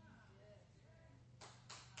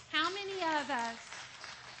 How many of us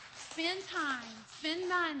spend time, spend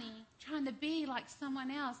money trying to be like someone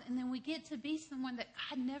else, and then we get to be someone that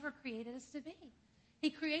God never created us to be? He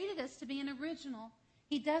created us to be an original.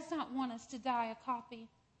 He does not want us to die a copy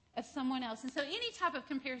of someone else. And so any type of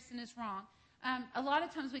comparison is wrong. A lot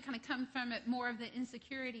of times we kind of come from it more of the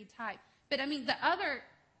insecurity type. But, the other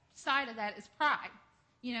side of that is pride,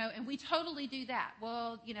 and we totally do that.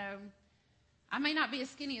 Well, I may not be as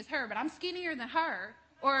skinny as her, but I'm skinnier than her.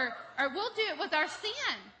 Or we'll do it with our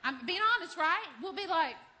sin. I'm being honest, right? We'll be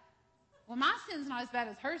like, well, my sin's not as bad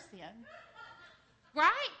as her sin.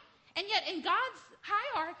 Right? And yet in God's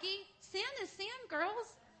hierarchy, sin is sin,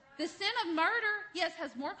 girls. The sin of murder, yes,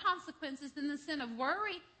 has more consequences than the sin of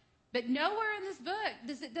worry. But nowhere in this book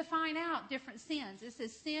does it define out different sins. It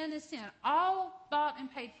says sin is sin. All bought and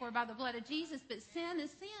paid for by the blood of Jesus, but sin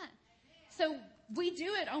is sin. So we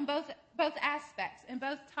do it on both aspects, and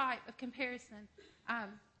both type of comparison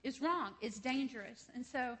is wrong. It's dangerous. And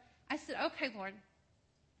so I said, okay, Lord,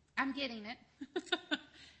 I'm getting it.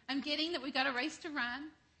 I'm getting that we've got a race to run,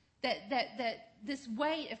 that this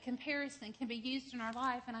weight of comparison can be used in our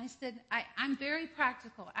life. And I said, I'm very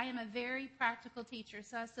practical. I am a very practical teacher.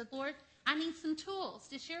 So I said, Lord, I need some tools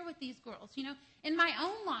to share with these girls, in my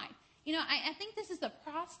own life. I think this is a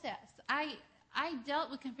process. I dealt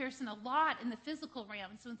with comparison a lot in the physical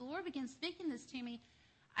realm. So when the Lord began speaking this to me,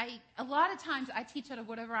 a lot of times I teach out of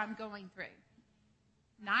whatever I'm going through.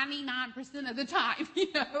 99% of the time,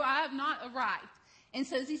 I have not arrived. And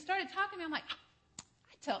so as he started talking to me, I'm like,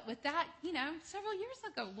 I dealt with that, several years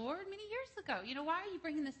ago, Lord, many years ago. Why are you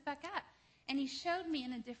bringing this back up? And he showed me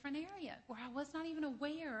in a different area where I was not even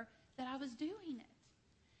aware that I was doing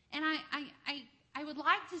it. And I would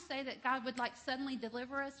like to say that God would suddenly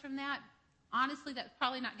deliver us from that. Honestly, that's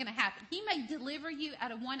probably not going to happen. He may deliver you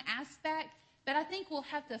out of one aspect, but I think we'll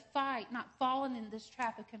have to fight, not falling in this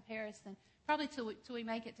trap of comparison, probably till we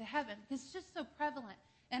make it to heaven, because it's just so prevalent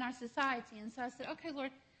in our society. And so I said, okay,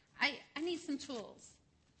 Lord, I need some tools.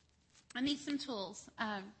 I need some tools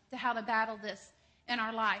to how to battle this in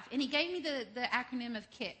our life. And he gave me the acronym of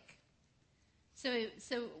KICK.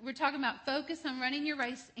 So we're talking about focus on running your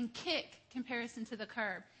race, and KICK, comparison to the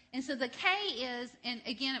curb. And so the K is, and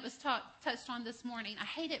again, it was touched on this morning. I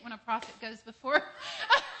hate it when a prophet goes before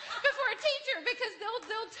a teacher, because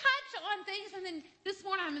they'll touch on things, and then this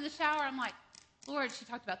morning I'm in the shower, I'm like, Lord, she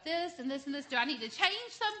talked about this and this and this. Do I need to change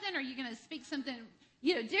something? Or are you going to speak something,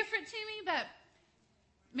 different to me? But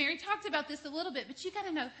Mary talked about this a little bit, but you got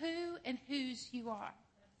to know who and whose you are.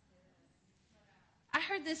 I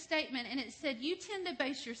heard this statement, and it said, you tend to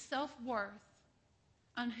base your self-worth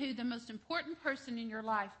on who the most important person in your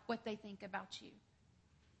life, what they think about you.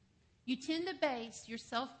 You tend to base your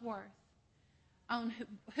self-worth on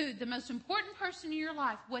who the most important person in your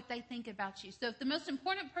life, what they think about you. So if the most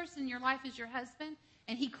important person in your life is your husband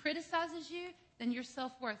and he criticizes you, then your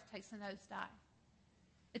self-worth takes a nosedive.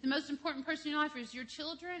 If the most important person in your life is your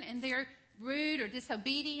children and they're rude or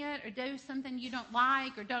disobedient or do something you don't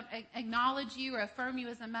like or don't acknowledge you or affirm you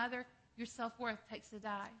as a mother, your self-worth takes a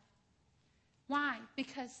dive. Why?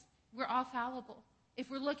 Because we're all fallible. If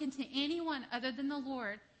we're looking to anyone other than the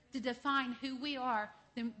Lord to define who we are,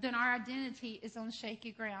 then our identity is on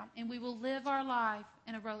shaky ground. And we will live our life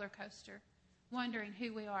in a roller coaster, wondering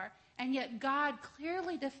who we are. And yet God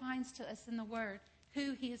clearly defines to us in the Word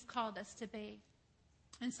who He has called us to be.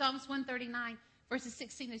 In Psalms 139, verses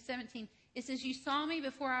 16 through 17, it says, "You saw me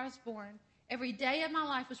before I was born. Every day of my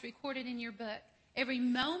life was recorded in your book. Every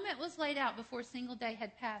moment was laid out before a single day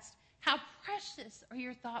had passed. How precious are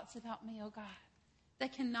your thoughts about me, O God. They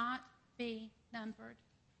cannot be numbered."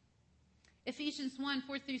 Ephesians 1,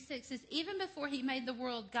 4 through 6 says, "Even before He made the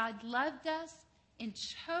world, God loved us and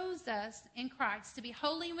chose us in Christ to be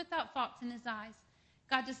holy and without fault in His eyes.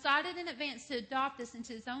 God decided in advance to adopt us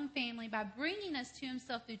into His own family by bringing us to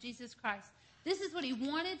Himself through Jesus Christ. This is what He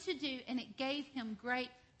wanted to do, and it gave Him great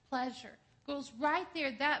pleasure." Girls, right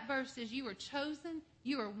there, that verse says you are chosen,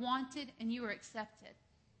 you are wanted, and you are accepted.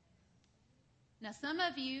 Now, some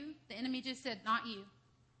of you, the enemy just said, not you.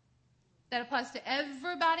 That applies to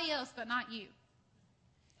everybody else, but not you.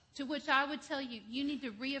 To which I would tell you, you need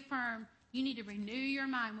to reaffirm, you need to renew your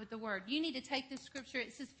mind with the Word. You need to take this scripture.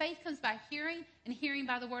 It says faith comes by hearing, and hearing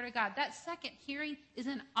by the Word of God. That second hearing is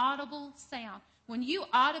an audible sound. When you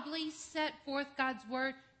audibly set forth God's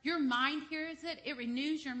Word, your mind hears it. It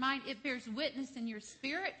renews your mind. It bears witness in your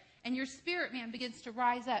spirit, and your spirit man begins to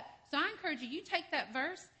rise up. So I encourage you, you take that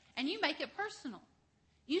verse and you make it personal.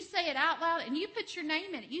 You say it out loud and you put your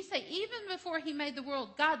name in it. You say, even before He made the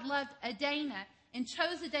world, God loved Adana and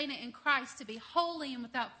chose Adana in Christ to be holy and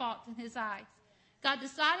without fault in His eyes. God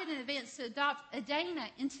decided in advance to adopt Adana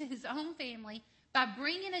into His own family by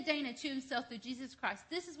bringing Adana to Himself through Jesus Christ.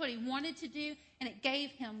 This is what He wanted to do, and it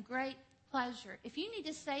gave Him great pleasure. If you need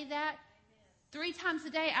to say that 3 times a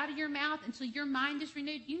day out of your mouth until your mind is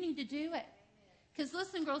renewed, you need to do it. Because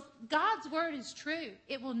listen, girls, God's Word is true.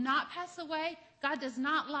 It will not pass away. God does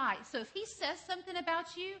not lie. So if He says something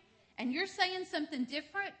about you and you're saying something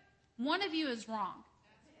different, one of you is wrong.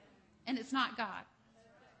 And it's not God.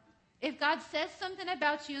 If God says something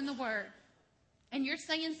about you in the Word and you're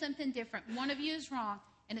saying something different, one of you is wrong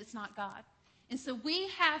and it's not God. And so we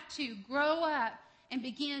have to grow up and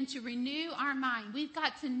begin to renew our mind. We've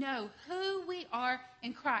got to know who we are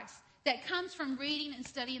in Christ. That comes from reading and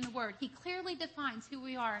studying the Word. He clearly defines who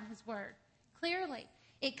we are in His Word. Clearly.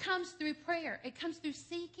 It comes through prayer. It comes through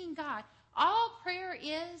seeking God. All prayer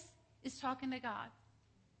is talking to God.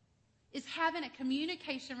 It's having a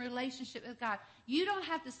communication relationship with God. You don't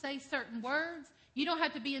have to say certain words. You don't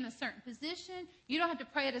have to be in a certain position. You don't have to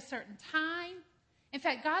pray at a certain time. In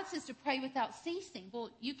fact, God says to pray without ceasing. Well,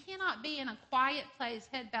 you cannot be in a quiet place,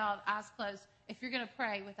 head bowed, eyes closed, if you're going to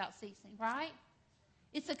pray without ceasing, right?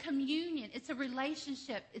 It's a communion. It's a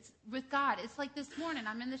relationship. It's with God. It's like this morning.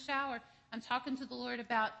 I'm in the shower. I'm talking to the Lord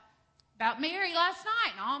about Mary last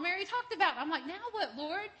night and all Mary talked about. I'm like, now what,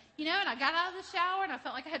 Lord? And I got out of the shower and I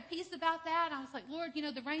felt like I had peace about that. And I was like, Lord,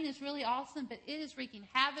 the rain is really awesome, but it is wreaking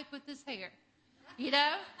havoc with this hair.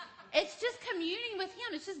 It's just communing with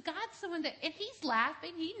Him. It's just God's someone that, and He's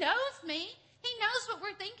laughing. He knows me. He knows what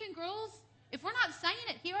we're thinking, girls. If we're not saying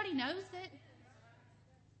it, He already knows it.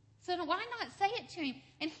 So why not say it to Him?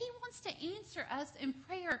 And He wants to answer us in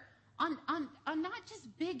prayer on not just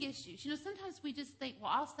big issues. Sometimes we just think,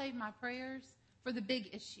 well, I'll save my prayers for the big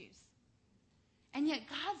issues. And yet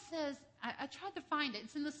God says, I tried to find it.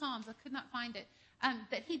 It's in the Psalms. I could not find it.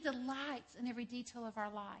 That He delights in every detail of our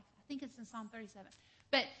life. I think it's in Psalm 37.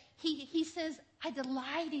 But he says, I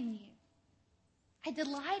delight in you. I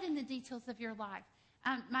delight in the details of your life.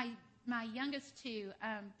 My youngest two,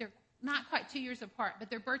 they're not quite 2 years apart, but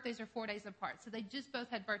their birthdays are 4 days apart. So they just both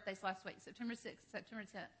had birthdays last week, September 6th, September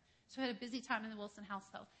 10th. So I had a busy time in the Wilson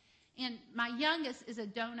household. And my youngest is a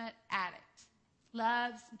donut addict.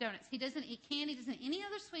 Loves donuts. He doesn't eat candy, doesn't eat any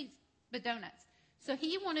other sweets but donuts. So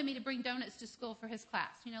he wanted me to bring donuts to school for his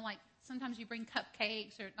class. Like sometimes you bring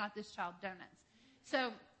cupcakes or, not this child, donuts.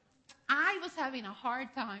 So I was having a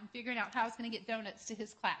hard time figuring out how I was going to get donuts to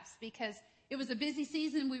his class because it was a busy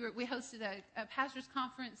season. We hosted a pastor's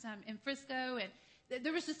conference in Frisco, and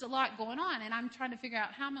there was just a lot going on. And I'm trying to figure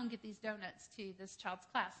out how I'm going to get these donuts to this child's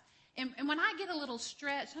class. And when I get a little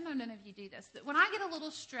stretched, I know none of you do this, but when I get a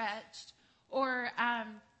little stretched, or I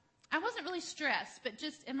wasn't really stressed, but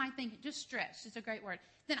just in my thinking, just stretched is a great word.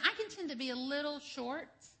 then I can tend to be a little short.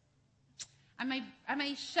 I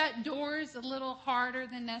may shut doors a little harder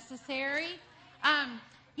than necessary.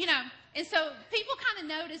 And so people kind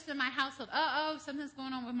of notice in my household, something's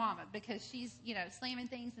going on with Mama because she's, slamming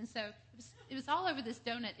things. And so it was all over this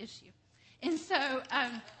donut issue. And so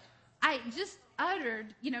I just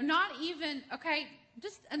uttered, not even,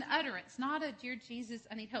 just an utterance, not a, dear Jesus,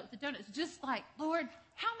 I need help with the donuts. Just like, Lord,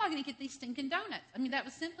 how am I going to get these stinking donuts? I mean, that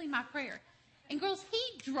was simply my prayer. And girls,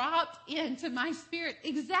 he dropped into my spirit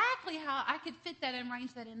exactly how I could fit that and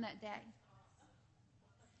arrange that in that day.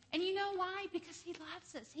 And you know why? Because he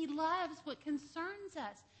loves us. He loves what concerns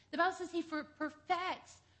us. The Bible says he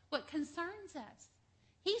perfects what concerns us.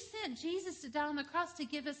 He sent Jesus to die on the cross to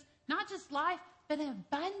give us not just life, but an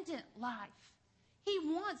abundant life. He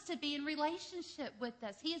wants to be in relationship with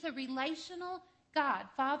us. He is a relational God,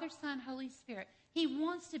 Father, Son, Holy Spirit. He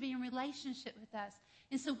wants to be in relationship with us.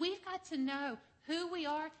 And so we've got to know who we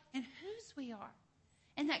are and whose we are.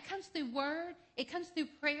 And that comes through word, it comes through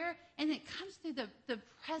prayer, and it comes through the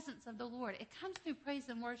presence of the Lord. It comes through praise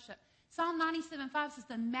and worship. Psalm 97:5 says,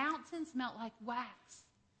 the mountains melt like wax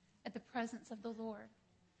at the presence of the Lord.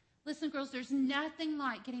 Listen, girls, there's nothing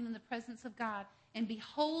like getting in the presence of God and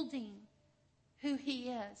beholding who he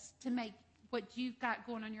is to make what you've got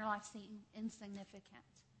going on in your life seem insignificant.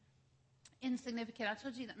 I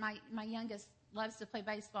told you that my youngest loves to play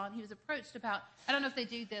baseball, and he was approached about, I don't know if they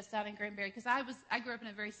do this out in Granbury, because I grew up in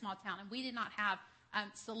a very small town, and we did not have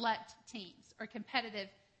select teams or competitive,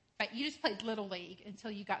 but you just played Little League until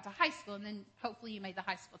you got to high school, and then hopefully you made the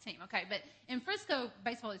high school team, okay? But in Frisco,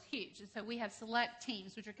 baseball is huge, and so we have select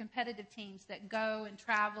teams, which are competitive teams that go and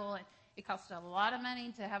travel, and it costs a lot of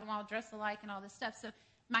money to have them all dressed alike and all this stuff. So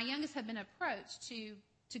my youngest had been approached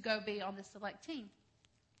to go be on the select team.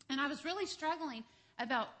 And I was really struggling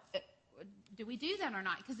about, do we do that or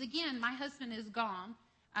not? Because, again, my husband is gone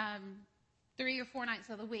 3 or 4 nights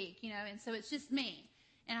of the week, and so it's just me.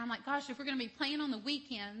 And I'm like, gosh, if we're going to be playing on the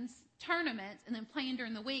weekends, tournaments, and then playing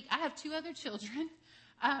during the week, I have 2 other children.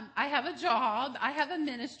 I have a job. I have a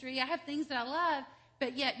ministry. I have things that I love.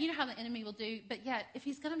 But yet, you know how the enemy will do, but yet, if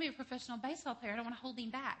he's going to be a professional baseball player, I don't want to hold him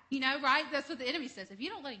back. Right? That's what the enemy says. If you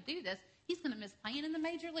don't let him do this, he's going to miss playing in the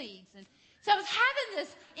major leagues. And so I was having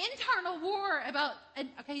this internal war about,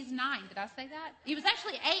 he's 9. Did I say that? He was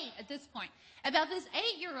actually 8 at this point, about this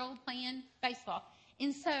 8-year-old playing baseball.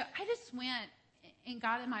 And so I just went and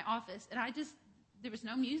got in my office, and there was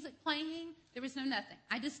no music playing. There was no nothing.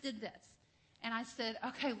 I just did this. And I said,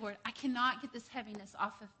 okay, Lord, I cannot get this heaviness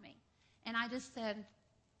off of me. And I just said,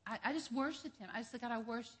 I just worshiped him. I said, God, I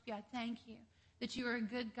worship you. I thank you that you are a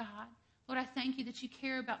good God. Lord, I thank you that you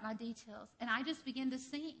care about my details. And I just began to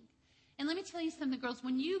sing. And let me tell you something, girls.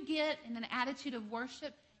 When you get in an attitude of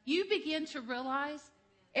worship, you begin to realize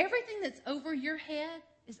everything that's over your head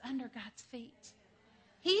is under God's feet.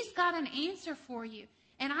 He's got an answer for you.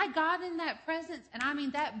 And I got in that presence,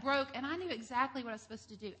 and that broke, and I knew exactly what I was supposed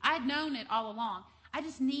to do. I'd known it all along. I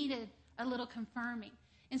just needed a little confirming.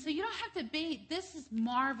 And so you don't have to this is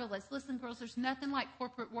marvelous. Listen, girls, there's nothing like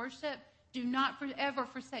corporate worship. Do not ever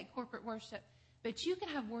forsake corporate worship. But you can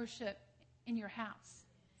have worship in your house.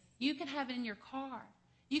 You can have it in your car.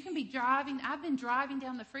 You can be driving. I've been driving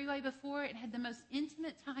down the freeway before and had the most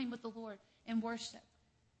intimate time with the Lord in worship.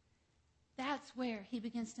 That's where he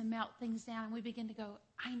begins to melt things down, and we begin to go,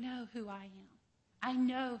 I know who I am. I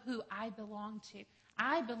know who I belong to.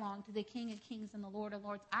 I belong to the King of Kings and the Lord of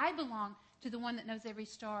Lords. I belong to the one that knows every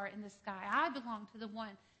star in the sky. I belong to the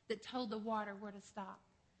one that told the water where to stop.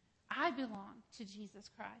 I belong to Jesus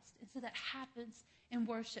Christ. And so that happens in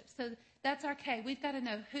worship. So that's our K. We've got to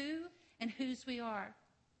know who and whose we are.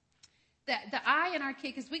 The I in our K,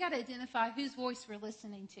 because we got to identify whose voice we're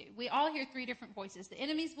listening to. We all hear 3 different voices: the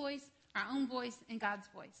enemy's voice, our own voice, and God's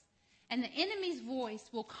voice. And the enemy's voice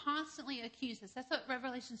will constantly accuse us. That's what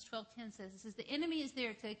Revelations 12:10 says. It says the enemy is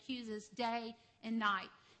there to accuse us day and night.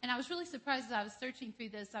 And I was really surprised as I was searching through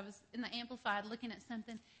this. I was in the Amplified looking at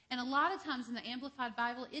something. And a lot of times in the Amplified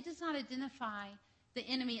Bible, it does not identify the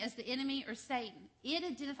enemy as the enemy or Satan. It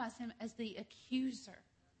identifies him as the accuser.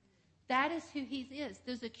 That is who he is.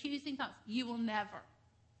 Those accusing thoughts. You will never.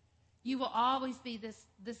 You will always be this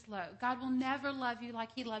low. God will never love you like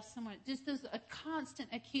he loves someone. Just there's a constant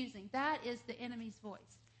accusing. That is the enemy's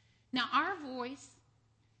voice. Now, our voice,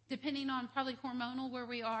 depending on probably hormonal where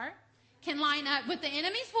we are, can line up with the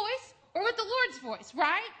enemy's voice or with the Lord's voice,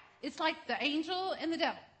 right? It's like the angel and the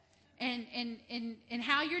devil. And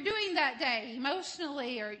how you're doing that day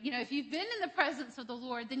emotionally, or, if you've been in the presence of the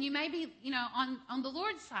Lord, then you may be, on the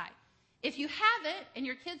Lord's side. If you haven't and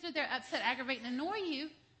your kids are there upset, aggravating, annoy you,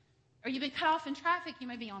 or you've been cut off in traffic, you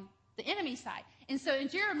may be on the the enemy side. And so in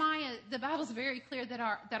Jeremiah, the Bible's very clear that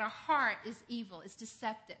our heart is evil, it's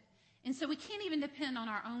deceptive. And so we can't even depend on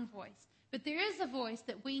our own voice. But there is a voice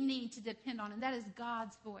that we need to depend on, and that is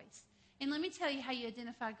God's voice. And let me tell you how you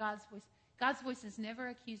identify God's voice. God's voice is never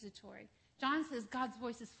accusatory. John says God's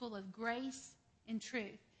voice is full of grace and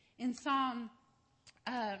truth. In Psalm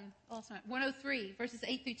 103, verses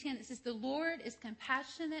 8 through 10, it says, "The Lord is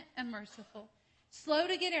compassionate and merciful, slow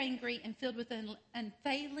to get angry, and filled with an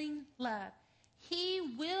unfailing love.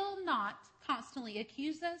 He will not constantly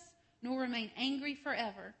accuse us, nor remain angry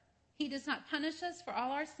forever. He does not punish us for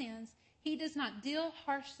all our sins. He does not deal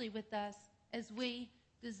harshly with us as we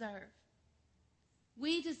deserve."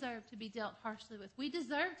 We deserve to be dealt harshly with. We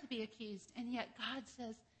deserve to be accused, and yet God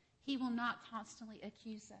says he will not constantly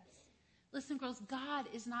accuse us. Listen, girls, God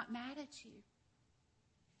is not mad at you.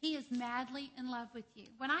 He is madly in love with you.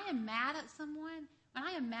 When I am mad at someone, when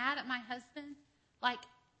I am mad at my husband, like,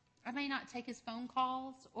 I may not take his phone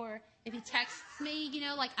calls, or if he texts me,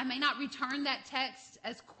 I may not return that text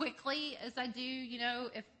as quickly as I do,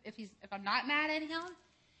 if I'm not mad at him.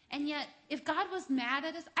 And yet, if God was mad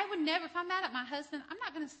at us, I would never, if I'm mad at my husband, I'm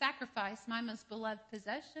not going to sacrifice my most beloved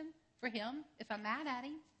possession for him if I'm mad at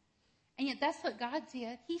him. And yet, that's what God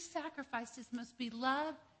did. He sacrificed his most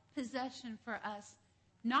beloved possession for us,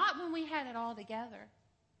 not when we had it all together,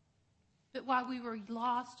 but while we were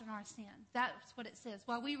lost in our sin. That's what it says.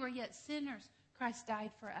 While we were yet sinners, Christ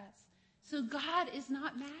died for us. So God is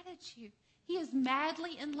not mad at you. He is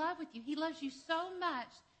madly in love with you. He loves you so much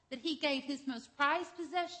that he gave his most prized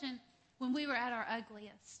possession when we were at our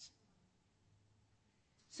ugliest.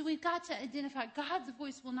 So we've got to identify God's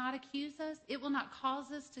voice will not accuse us. It will not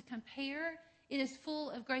cause us to compare. It is full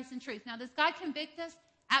of grace and truth. Now, does God convict us?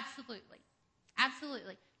 Absolutely.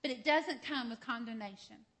 Absolutely. But it doesn't come with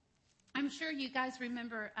condemnation. I'm sure you guys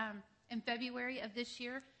remember in February of this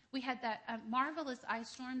year, we had that marvelous ice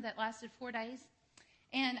storm that lasted 4 days.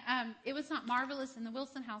 And it was not marvelous in the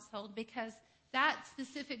Wilson household because that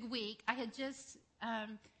specific week, I had just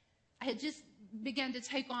begun to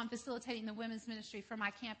take on facilitating the women's ministry for my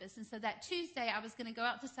campus. And so that Tuesday, I was going to go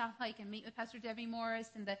out to South Lake and meet with Pastor Debbie Morris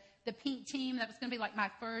and the pink team. That was going to be like my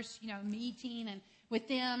first, meeting and with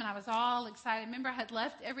them. And I was all excited. Remember, I had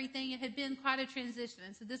left everything. It had been quite a transition.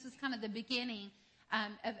 And so this was kind of the beginning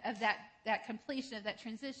of that completion of that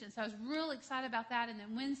transition. So I was real excited about that. And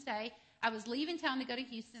then Wednesday, I was leaving town to go to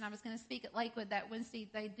Houston. I was going to speak at Lakewood that Wednesday.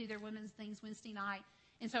 They do their women's things Wednesday night.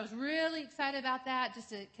 And so I was really excited about that, just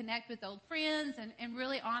to connect with old friends and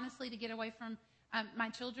really honestly to get away from my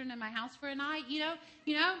children and my house for a night,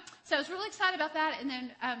 So I was really excited about that. And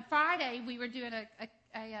then Friday we were doing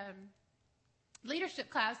a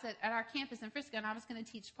leadership class at our campus in Frisco, and I was going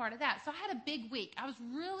to teach part of that. So I had a big week. I was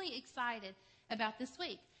really excited about this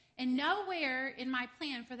week. And nowhere in my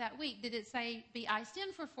plan for that week did it say be iced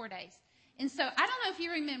in for 4 days. And so I don't know if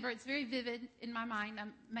you remember, it's very vivid in my mind. I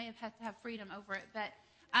may have had to have freedom over it. But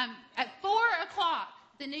at 4 o'clock,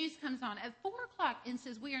 the news comes on. At 4 o'clock, and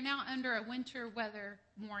says we are now under a winter weather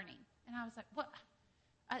warning. And I was like, what?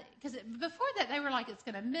 Because before that, they were like, it's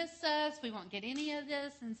going to miss us. We won't get any of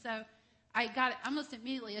this. And so I got almost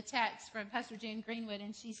immediately a text from Pastor Jan Greenwood,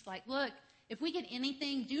 and she's like, look, if we get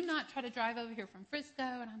anything, do not try to drive over here from Frisco.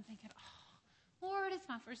 And I'm thinking, oh, Lord, it's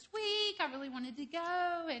my first week. I really wanted to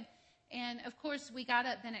go. And of course, we got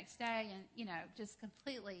up the next day and, just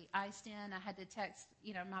completely iced in. I had to text,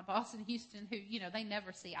 my boss in Houston who, they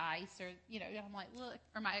never see ice or, I'm like, look,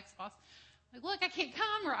 or my ex-boss, like, look, I can't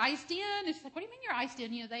come. We're iced in. And she's like, what do you mean you're iced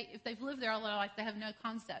in? If they've lived there all their life, they have no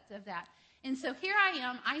concept of that. And so here I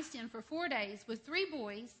am iced in for 4 days with 3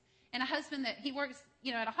 boys and a husband that he works,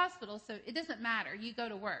 at a hospital. So it doesn't matter. You go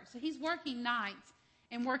to work. So he's working nights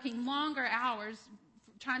and working longer hours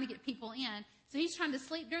trying to get people in. So he's trying to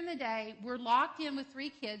sleep during the day. We're locked in with 3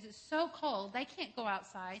 kids. It's so cold. They can't go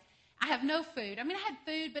outside. I have no food. I mean, I had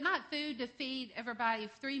food, but not food to feed everybody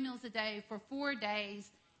 3 meals a day for 4 days,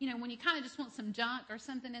 when you kind of just want some junk or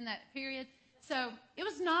something in that period. So it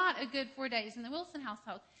was not a good 4 days in the Wilson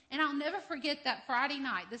household. And I'll never forget that Friday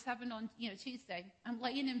night. This happened on, Tuesday. I'm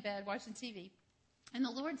laying in bed watching TV. And the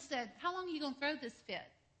Lord said, how long are you going to throw this fit?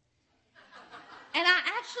 And I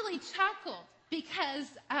actually chuckled because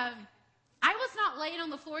I was not laying on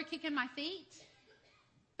the floor kicking my feet,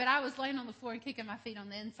 but I was laying on the floor and kicking my feet on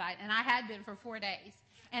the inside, and I had been for 4 days.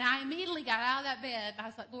 And I immediately got out of that bed, and I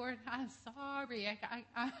was like, Lord, I'm sorry.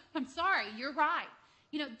 I'm sorry. You're right.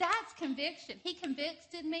 That's conviction. He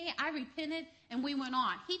convicted me. I repented, and we went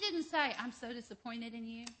on. He didn't say, I'm so disappointed in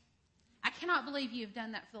you. I cannot believe you've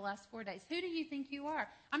done that for the last 4 days. Who do you think you are?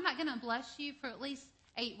 I'm not going to bless you for at least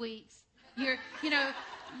 8 weeks. You're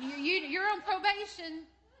on probation.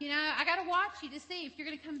 You know, I got to watch you to see if you're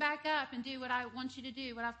going to come back up and do what I want you to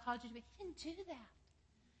do, what I've called you to be. He didn't do that.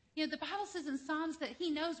 You know, the Bible says in Psalms that he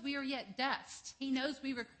knows we are yet dust. He knows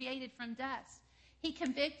we were created from dust. He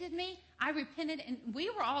convicted me. I repented, and we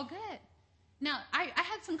were all good. Now, I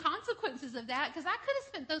had some consequences of that because I could have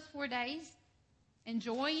spent those 4 days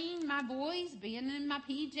enjoying my boys, being in my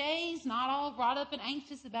PJs, not all wrought up and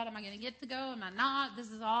anxious about, am I going to get to go? Am I not? This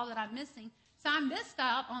is all that I'm missing. So I missed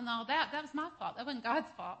out on all that. That was my fault. That wasn't God's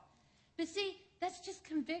fault. But see, that's just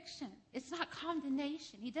conviction. It's not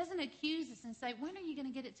condemnation. He doesn't accuse us and say, when are you going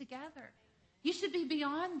to get it together? You should be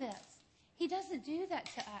beyond this. He doesn't do that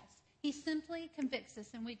to us. He simply convicts us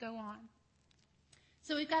and we go on.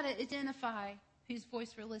 So we've got to identify whose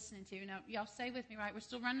voice we're listening to. Now, y'all stay with me, right? We're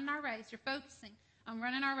still running our race. You're focusing on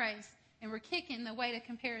running our race, and we're kicking the weight of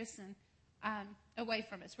comparison away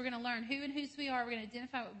from us. We're going to learn who and whose we are. We're going to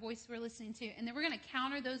identify what voice we're listening to, and then we're going to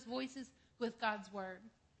counter those voices with God's word.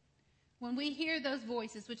 When we hear those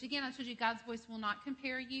voices, which again, I told you, God's voice will not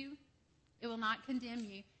compare you. It will not condemn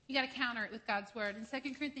you. You got to counter it with God's word. In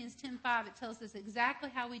 2 Corinthians 10:5, it tells us exactly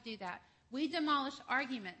how we do that. We demolish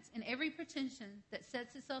arguments and every pretension that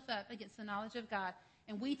sets itself up against the knowledge of God,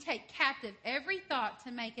 and we take captive every thought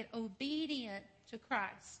to make it obedient to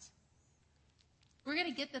Christ. We're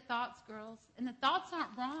going to get the thoughts, girls, and the thoughts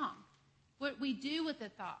aren't wrong. What we do with the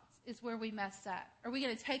thoughts is where we mess up. Are we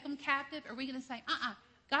going to take them captive? Or are we going to say,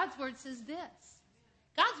 God's word says this.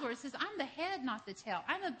 God's word says, I'm the head, not the tail.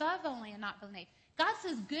 I'm above only and not beneath. God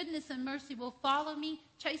says goodness and mercy will follow me,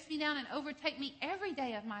 chase me down, and overtake me every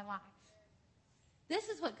day of my life. This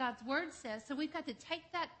is what God's word says. So we've got to take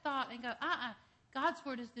that thought and go, God's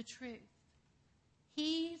word is the truth.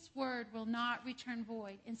 His word will not return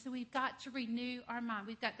void. And so we've got to renew our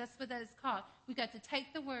mind. That's what that is called. We've got to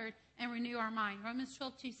take the word and renew our mind. Romans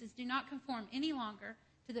 12:2 says, do not conform any longer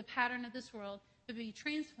to the pattern of this world, but be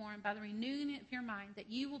transformed by the renewing of your mind, that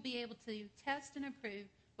you will be able to test and approve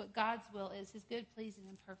what God's will is, his good, pleasing,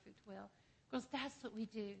 and perfect will. Girls, that's what we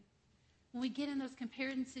do. When we get in those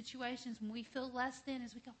comparison situations, when we feel less than,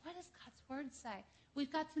 is we go, what does God's word say?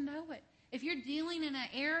 We've got to know it. If you're dealing in an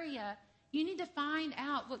area, you need to find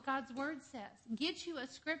out what God's word says. Get you a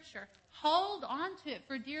scripture. Hold on to it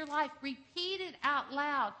for dear life. Repeat it out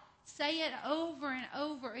loud. Say it over and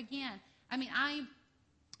over again. I mean, I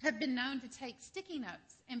have been known to take sticky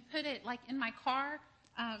notes and put it like in my car.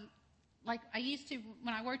 Like I used to,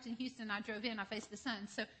 when I worked in Houston, I drove in, I faced the sun.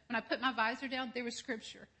 So when I put my visor down, there was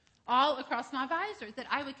scripture all across my visor that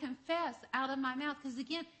I would confess out of my mouth. Because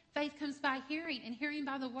again, faith comes by hearing, and hearing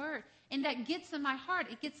by the word. And that gets in my heart.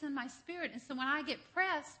 It gets in my spirit. And so when I get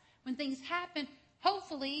pressed, when things happen,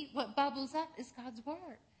 hopefully what bubbles up is God's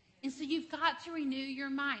word. And so you've got to renew your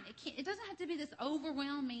mind. It doesn't have to be this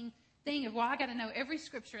overwhelming thing of, well, I got to know every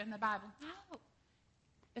scripture in the Bible. No.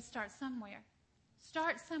 But start somewhere.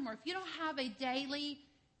 Start somewhere. If you don't have a daily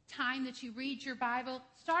time that you read your Bible,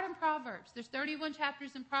 start in Proverbs. There's 31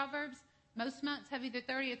 chapters in Proverbs. Most months have either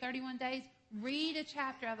 30 or 31 days. Read a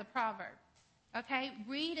chapter out of the Proverb. Okay?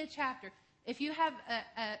 Read a chapter. If you have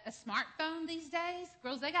a smartphone these days,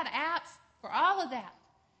 girls, they got apps for all of that.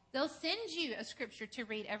 They'll send you a scripture to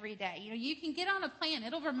read every day. You know, you can get on a plan.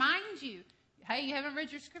 It'll remind you, hey, you haven't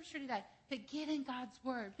read your scripture today. But get in God's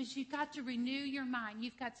word, because you've got to renew your mind.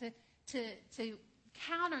 You've got to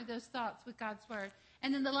counter those thoughts with God's word.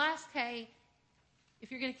 And then the last K, if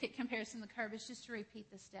you're going to kick comparison to the curb, is just to repeat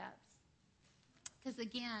the steps. Because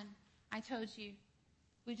again, I told you,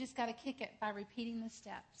 we just got to kick it by repeating the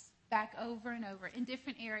steps back over and over in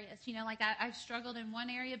different areas. You know, like I've struggled in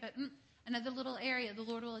one area, but another little area the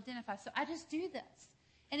Lord will identify. So I just do this.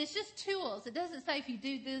 And it's just tools. It doesn't say if you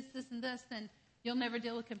do this, this, and this, then you'll never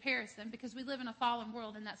deal with comparison, because we live in a fallen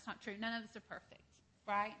world, and that's not true. None of us are perfect,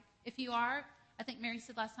 right? If you are, I think Mary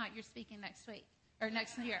said last night, you're speaking next week or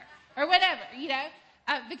next year or whatever, you know,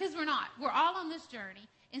 because we're not. We're all on this journey.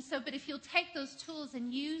 And so, but if you'll take those tools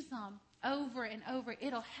and use them over and over,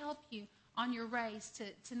 it'll help you on your race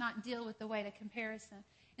to not deal with the weight of comparison.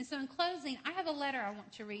 And so in closing, I have a letter I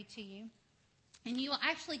want to read to you. And you will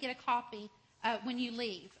actually get a copy when you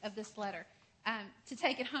leave of this letter to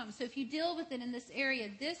take it home. So if you deal with it in this area,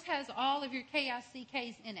 this has all of your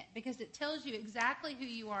KICKs in it, because it tells you exactly who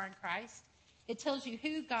you are in Christ. It tells you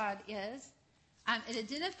who God is. It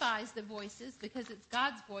identifies the voices, because it's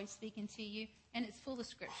God's voice speaking to you, and it's full of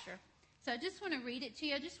scripture. So I just want to read it to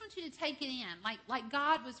you. I just want you to take it in, like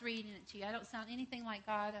God was reading it to you. I don't sound anything like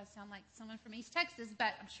God. I sound like someone from East Texas,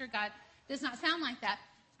 but I'm sure God does not sound like that.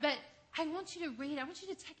 But I want you to read it. I want you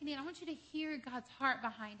to take it in. I want you to hear God's heart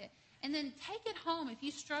behind it. And then take it home. If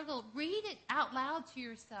you struggle, read it out loud to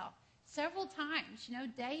yourself several times,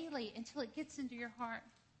 daily, until it gets into your heart.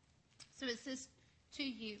 So it says, to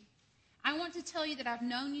you, I want to tell you that I've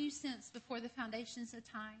known you since before the foundations of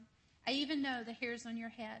time. I even know the hairs on your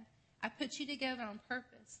head. I put you together on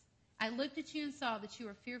purpose. I looked at you and saw that you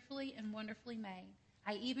were fearfully and wonderfully made.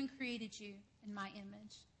 I even created you in my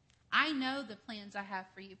image. I know the plans I have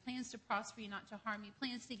for you, plans to prosper you, not to harm you,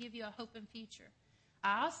 plans to give you a hope and future.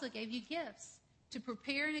 I also gave you gifts to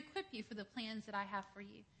prepare and equip you for the plans that I have for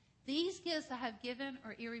you. These gifts I have given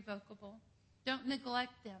are irrevocable. Don't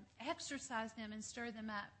neglect them. Exercise them and stir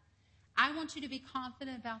them up. I want you to be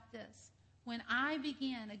confident about this. When I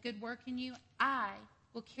begin a good work in you, I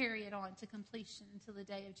will carry it on to completion until the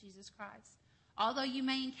day of Jesus Christ. Although you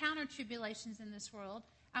may encounter tribulations in this world,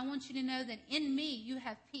 I want you to know that in me you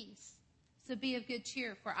have peace. So be of good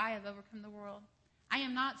cheer, for I have overcome the world. I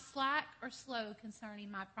am not slack or slow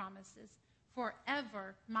concerning my promises.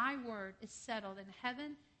 Forever my word is settled in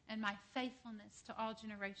heaven, and my faithfulness to all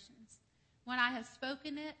generations. When I have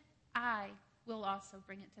spoken it, I will also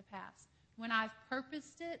bring it to pass. When I've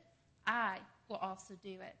purposed it, I will also do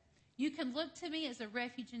it. You can look to me as a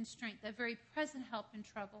refuge and strength, a very present help in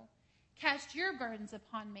trouble. Cast your burdens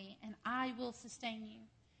upon me, and I will sustain you.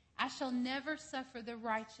 I shall never suffer the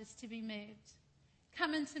righteous to be moved.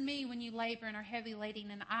 Come unto me when you labor and are heavy laden,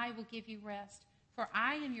 and I will give you rest. For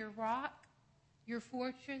I am your rock, your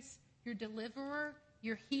fortress, your deliverer,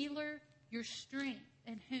 your healer, your strength,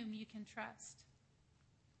 in whom you can trust.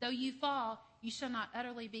 Though you fall, you shall not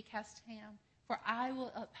utterly be cast down, for I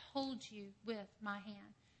will uphold you with my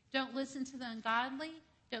hand. Don't listen to the ungodly,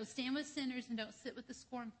 don't stand with sinners, and don't sit with the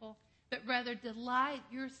scornful, but rather delight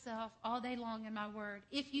yourself all day long in my word.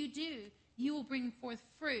 If you do, you will bring forth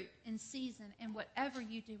fruit in season, and whatever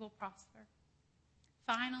you do will prosper.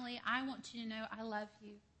 Finally, I want you to know I love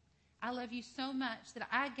you. I love you so much that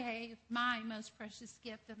I gave my most precious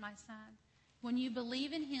gift of my son. When you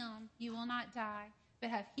believe in him, you will not die,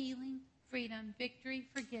 but have healing, freedom, victory,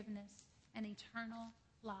 forgiveness, and eternal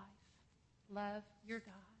life. Love your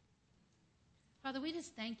God. Father, we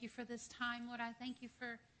just thank you for this time, Lord. I thank you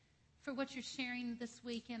for what you're sharing this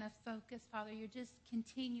weekend of focus, Father. You're just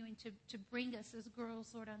continuing to bring us as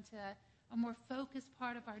girls, Lord, onto a more focused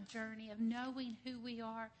part of our journey of knowing who we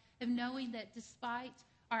are, of knowing that despite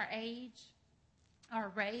our age, our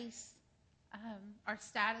race, our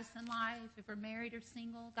status in life, if we're married or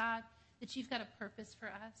single, God, that you've got a purpose for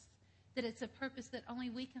us, that it's a purpose that only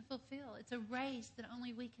we can fulfill. It's a race that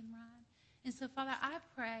only we can run. And so, Father, I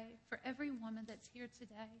pray for every woman that's here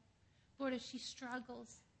today, Lord, as she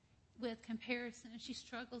struggles with comparison, as she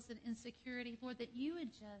struggles in insecurity, Lord, that you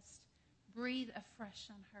would just breathe afresh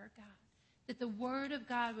on her, God, that the word of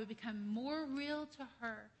God would become more real to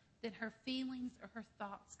her than her feelings or her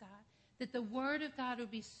thoughts, God, that the word of God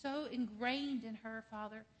would be so ingrained in her,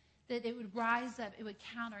 Father, that it would rise up, it would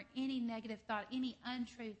counter any negative thought, any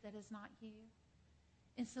untruth that is not you.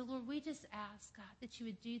 And so, Lord, we just ask, God, that you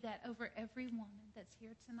would do that over every woman that's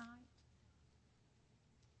here tonight.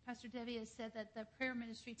 Pastor Debbie has said that the prayer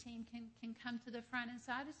ministry team can come to the front. And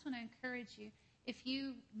so I just want to encourage you, if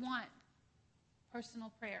you want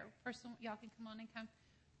personal prayer, y'all can come on and come.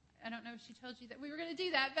 I don't know if she told you that we were going to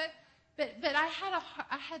do that, but I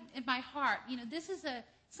had in my heart, this is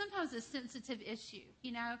sometimes a sensitive issue,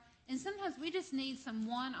 and sometimes we just need some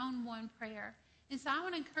one-on-one prayer. And so I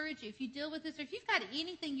want to encourage you, if you deal with this, or if you've got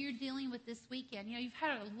anything you're dealing with this weekend, you've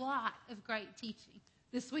had a lot of great teaching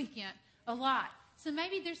this weekend, a lot. So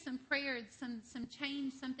maybe there's some prayer, some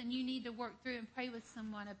change, something you need to work through and pray with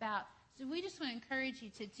someone about. So we just want to encourage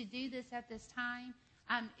you to do this at this time.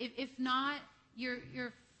 If not,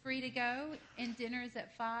 you're free to go, and dinner is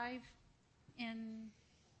at 5 in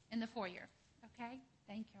the foyer. Okay?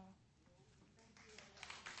 Thank you all.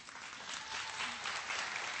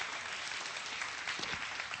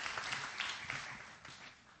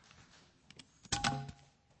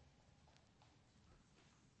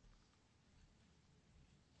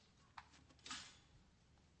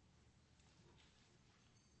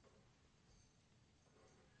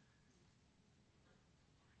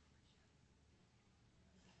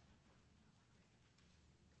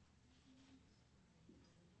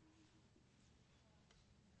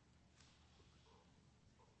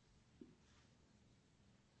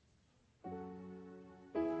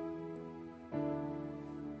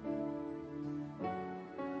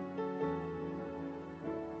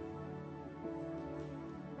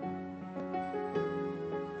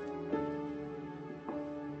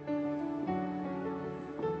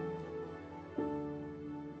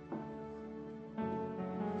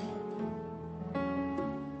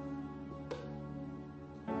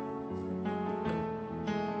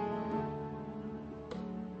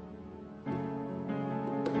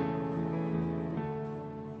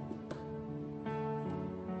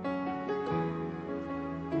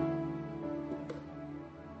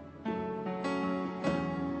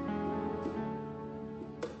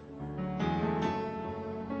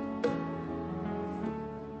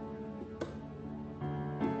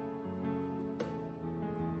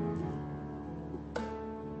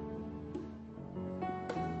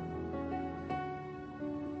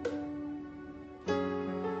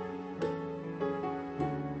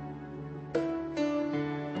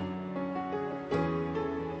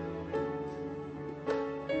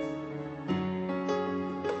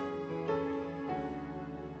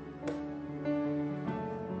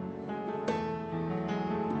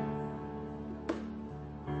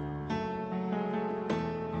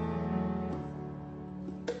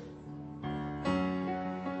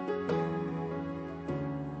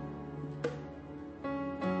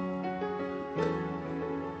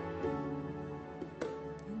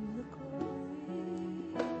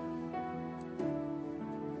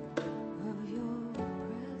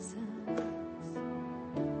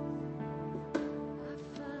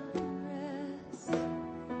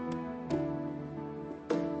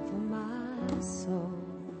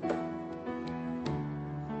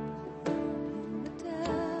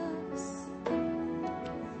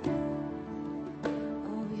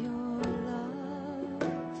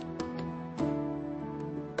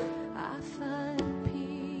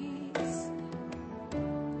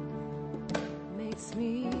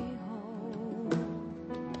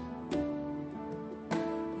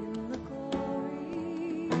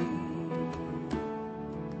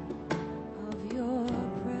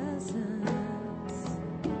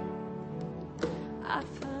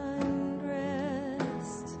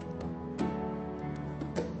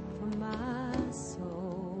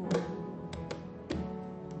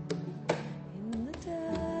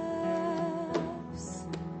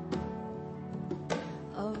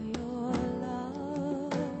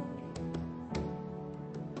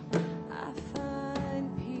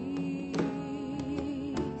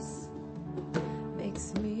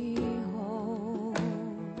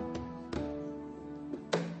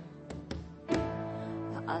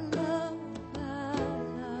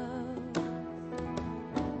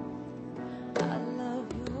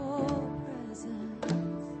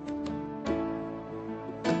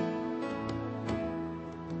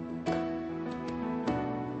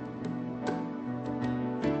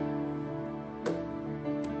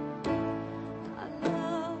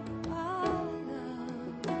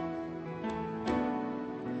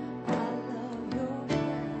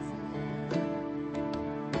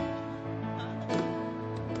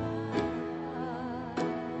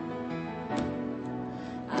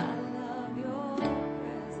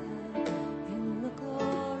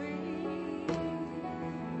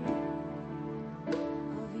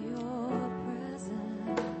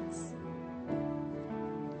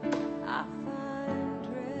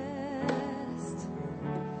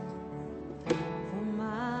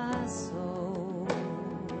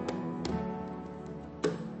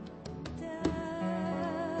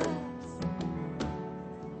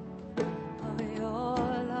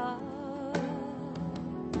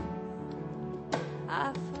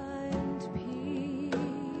 I find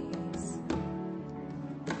peace,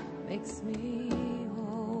 makes me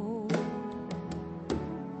whole.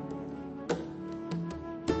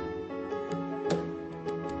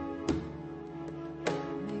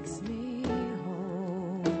 Makes me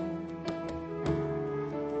whole.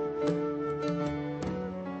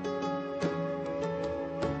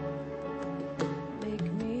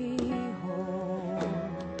 Make me whole.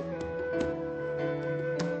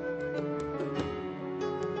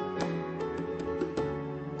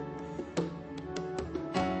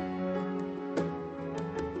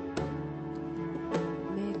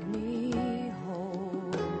 Make me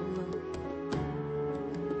whole.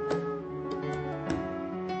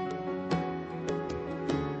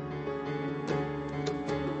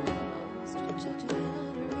 Stretch out your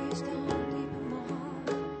hand and reach down deep in my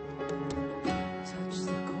heart. Touch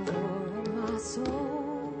the core of my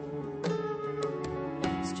soul.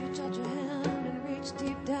 Stretch out your hand and reach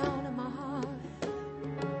deep down in my heart.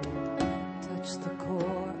 Touch the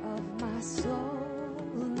core of my soul.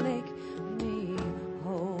 Make me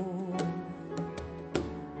whole.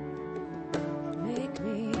 Make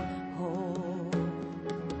me whole.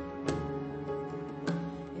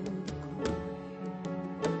 In the core.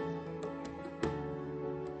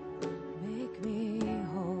 Make me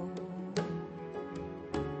whole.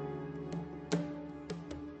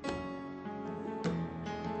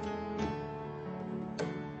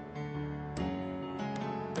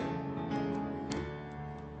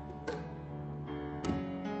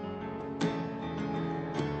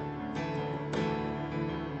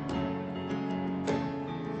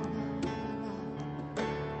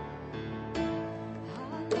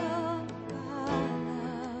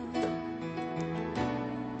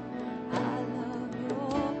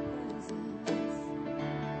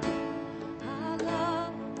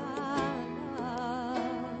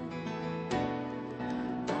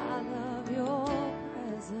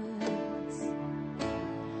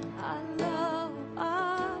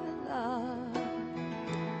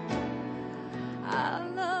 I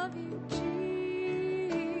love you, Jesus.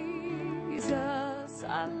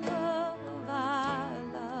 I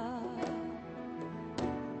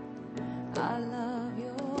love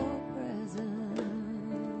your presence.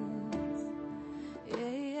 Yeah,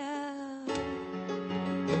 yeah.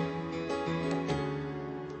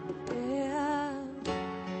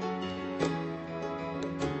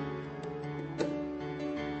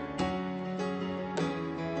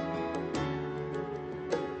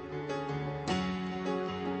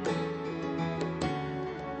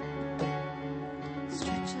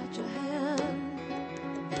 Stretch out your hand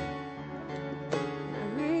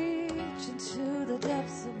and reach into the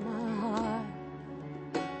depths of my heart.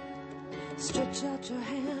 Stretch out your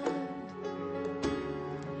hand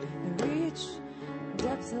and reach the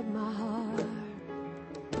depths of my heart.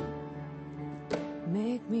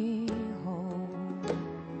 Make me whole.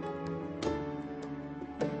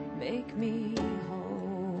 Make me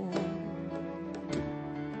whole.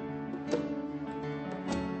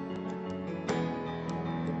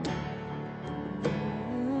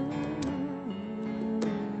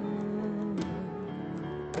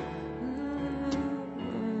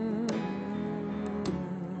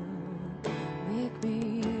 Make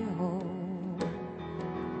me whole.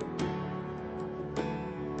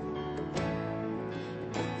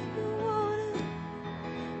 If you want it,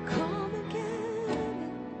 come and get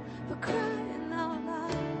it, for crying out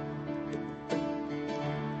loud.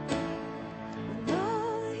 And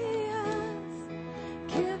all He has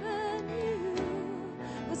given you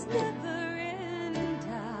was never in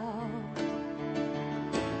doubt.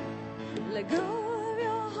 Let go of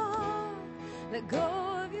your heart, let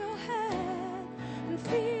go of your head, and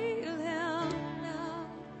feel Him now.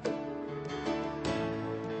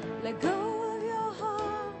 Let go of your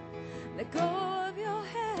heart, let go of your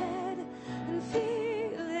head, and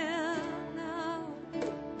feel Him now.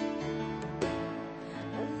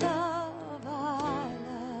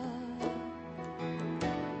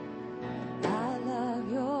 I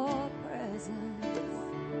love your presence.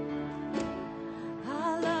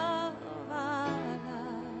 I love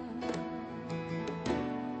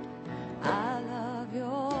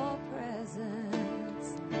your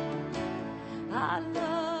presence. I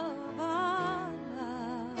love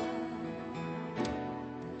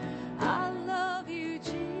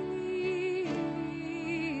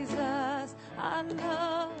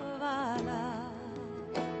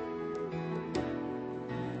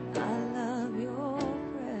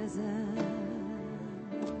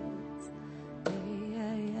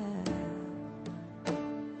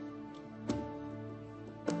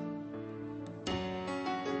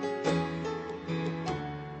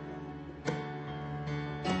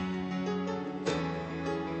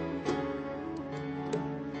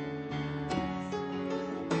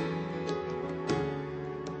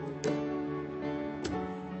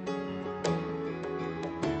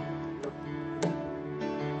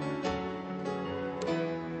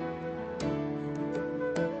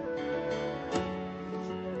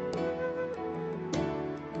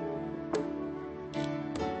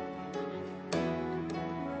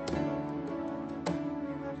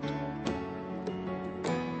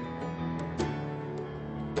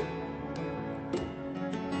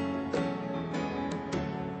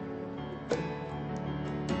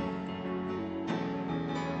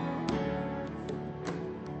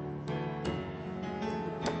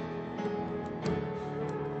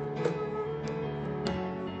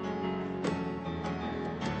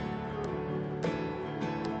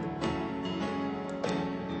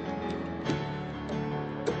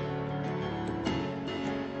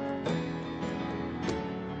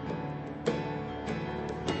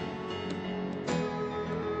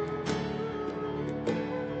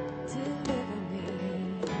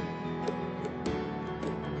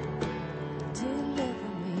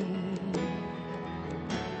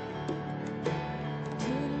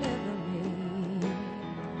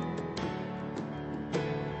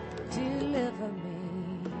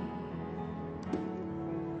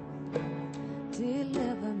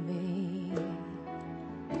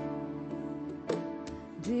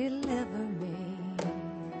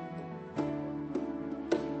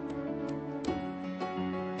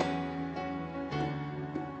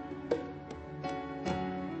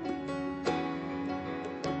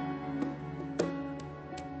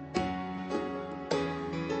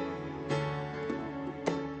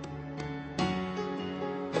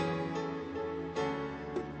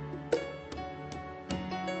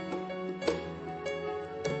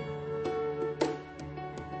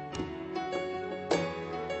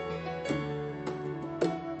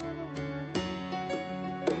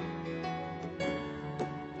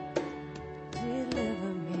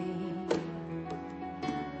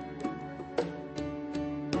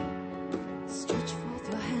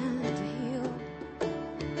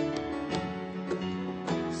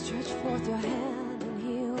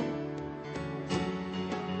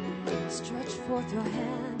forth your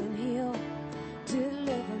hand and he'll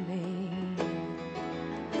deliver me.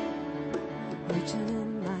 Reaching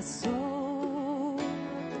in my soul,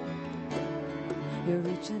 you're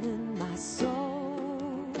reaching in my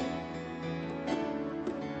soul.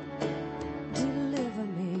 Deliver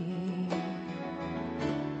me,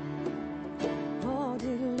 oh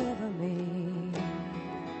deliver me.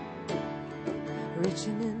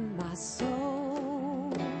 Reaching in my soul.